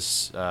rest of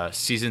this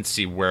season,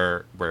 see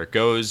where it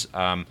goes.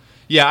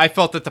 I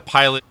felt that the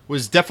pilot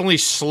was definitely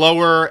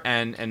slower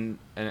and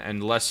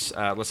less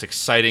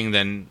exciting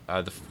than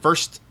the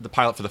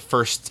pilot for the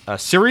first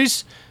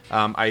series.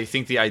 I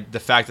think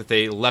the fact that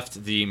they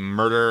left the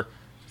murder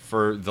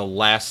for the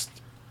last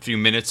few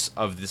minutes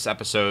of this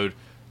episode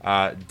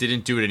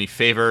didn't do it any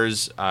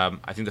favors.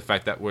 I think the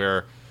fact that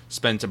we're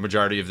spent a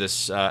majority of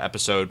this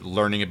episode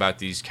learning about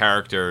these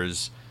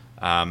characters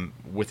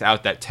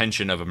without that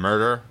tension of a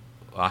murder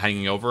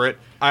hanging over it.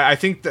 I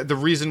think that the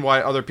reason why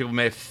other people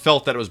may have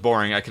felt that it was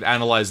boring, I could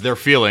analyze their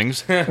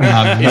feelings,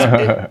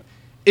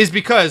 is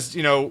because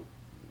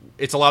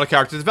it's a lot of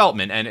character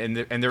development,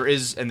 and there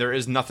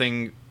is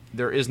nothing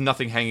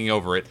hanging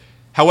over it.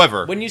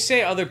 However, when you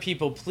say other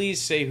people,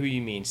 please say who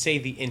you mean. Say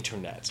the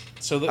internet,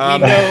 so that we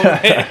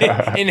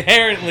know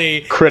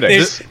inherently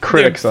critics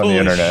on the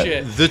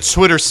internet, the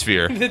Twitter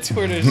sphere,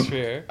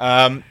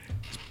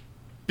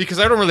 because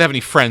I don't really have any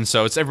friends,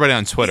 so it's everybody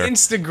on Twitter. The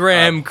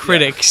Instagram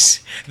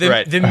critics, the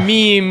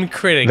meme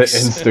critics,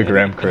 the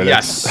Instagram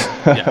critics.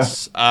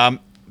 Yes.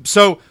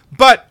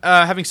 But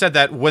having said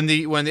that, when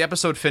the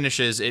episode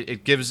finishes,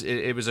 it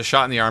was a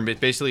shot in the arm.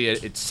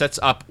 It sets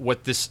up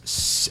what this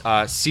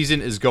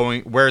season is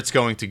where it's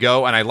going to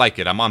go, and I like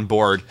it. I'm on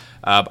board.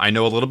 I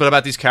know a little bit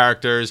about these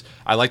characters.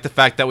 I like the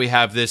fact that we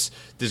have this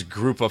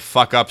group of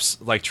fuck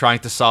ups like trying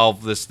to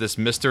solve this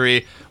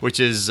mystery, which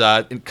is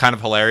kind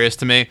of hilarious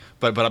to me.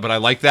 But I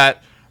like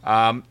that.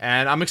 And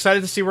I'm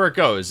excited to see where it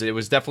goes. It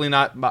was definitely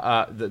not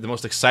the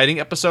most exciting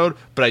episode,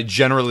 but I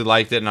generally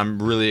liked it, and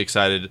I'm really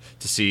excited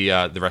to see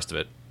the rest of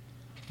it.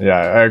 Yeah,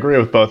 I agree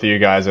with both of you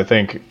guys. I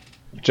think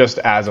just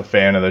as a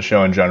fan of the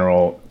show in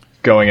general,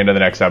 going into the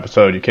next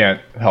episode, you can't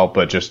help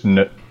but just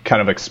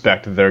kind of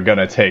expect that they're going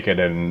to take it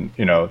in,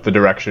 the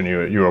direction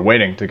you were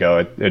waiting to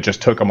go. It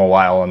just took them a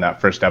while in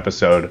that first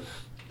episode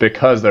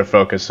because they're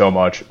focused so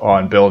much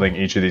on building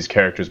each of these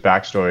characters'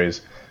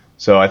 backstories.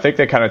 So I think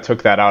they kind of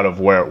took that out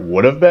of where it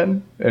would have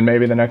been in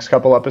maybe the next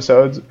couple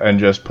episodes and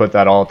just put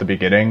that all at the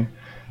beginning.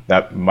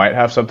 That might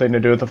have something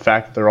to do with the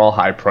fact that they're all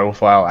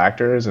high-profile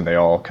actors and they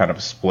all kind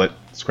of split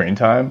screen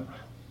time.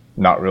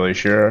 Not really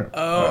sure.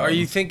 Oh, are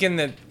you thinking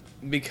that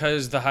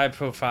because the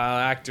high-profile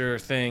actor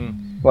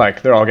thing...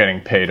 Like, they're all getting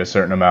paid a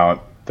certain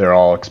amount. They're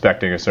all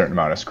expecting a certain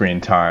amount of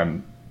screen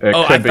time. It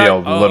could be a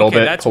little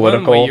bit that's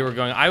political. One way you were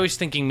going. I was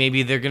thinking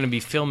maybe they're going to be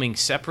filming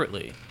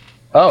separately.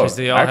 Oh, because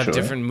they all have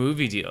different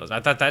movie deals.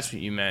 I thought that's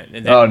what you meant.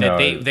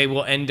 That they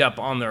will end up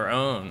on their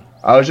own.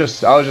 I was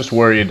just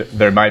worried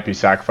there might be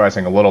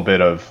sacrificing a little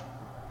bit of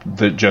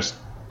the just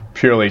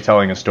purely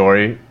telling a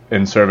story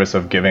in service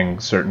of giving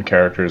certain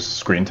characters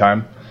screen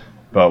time.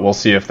 But we'll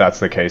see if that's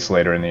the case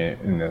later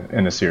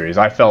in the series.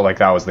 I felt like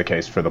that was the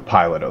case for the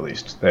pilot, at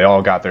least. They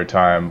all got their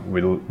time.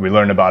 We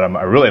learned about them.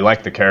 I really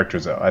like the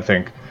characters, though. I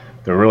think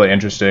they're really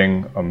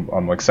interesting.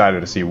 I'm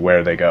excited to see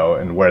where they go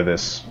and where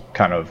this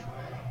kind of,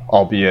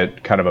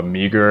 albeit kind of a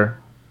meager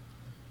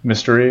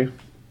mystery,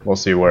 we'll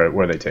see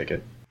where they take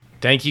it.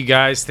 Thank you,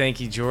 guys. Thank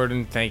you,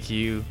 Jordan. Thank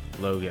you,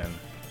 Logan.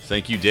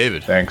 Thank you,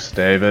 David. Thanks,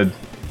 David.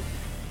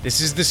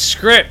 This is The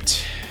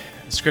Script.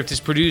 The Script is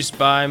produced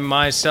by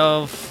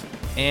myself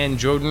and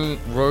Jordan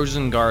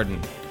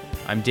Rosengarten.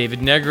 I'm David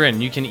Negrin.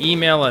 You can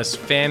email us,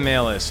 fan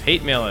mail us,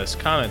 hate mail us,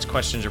 comments,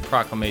 questions, or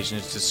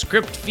proclamations to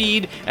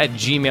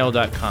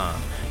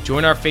scriptfeed@gmail.com.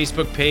 Join our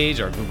Facebook page,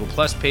 our Google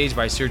Plus page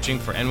by searching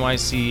for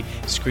NYC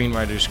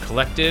Screenwriters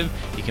Collective.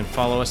 You can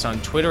follow us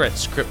on Twitter at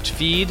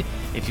ScriptFeed.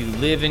 If you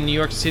live in New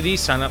York City,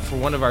 sign up for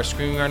one of our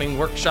screenwriting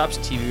workshops,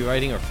 TV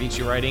writing or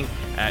feature writing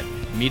at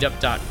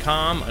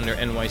meetup.com under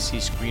NYC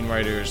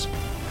Screenwriters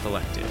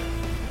Collective.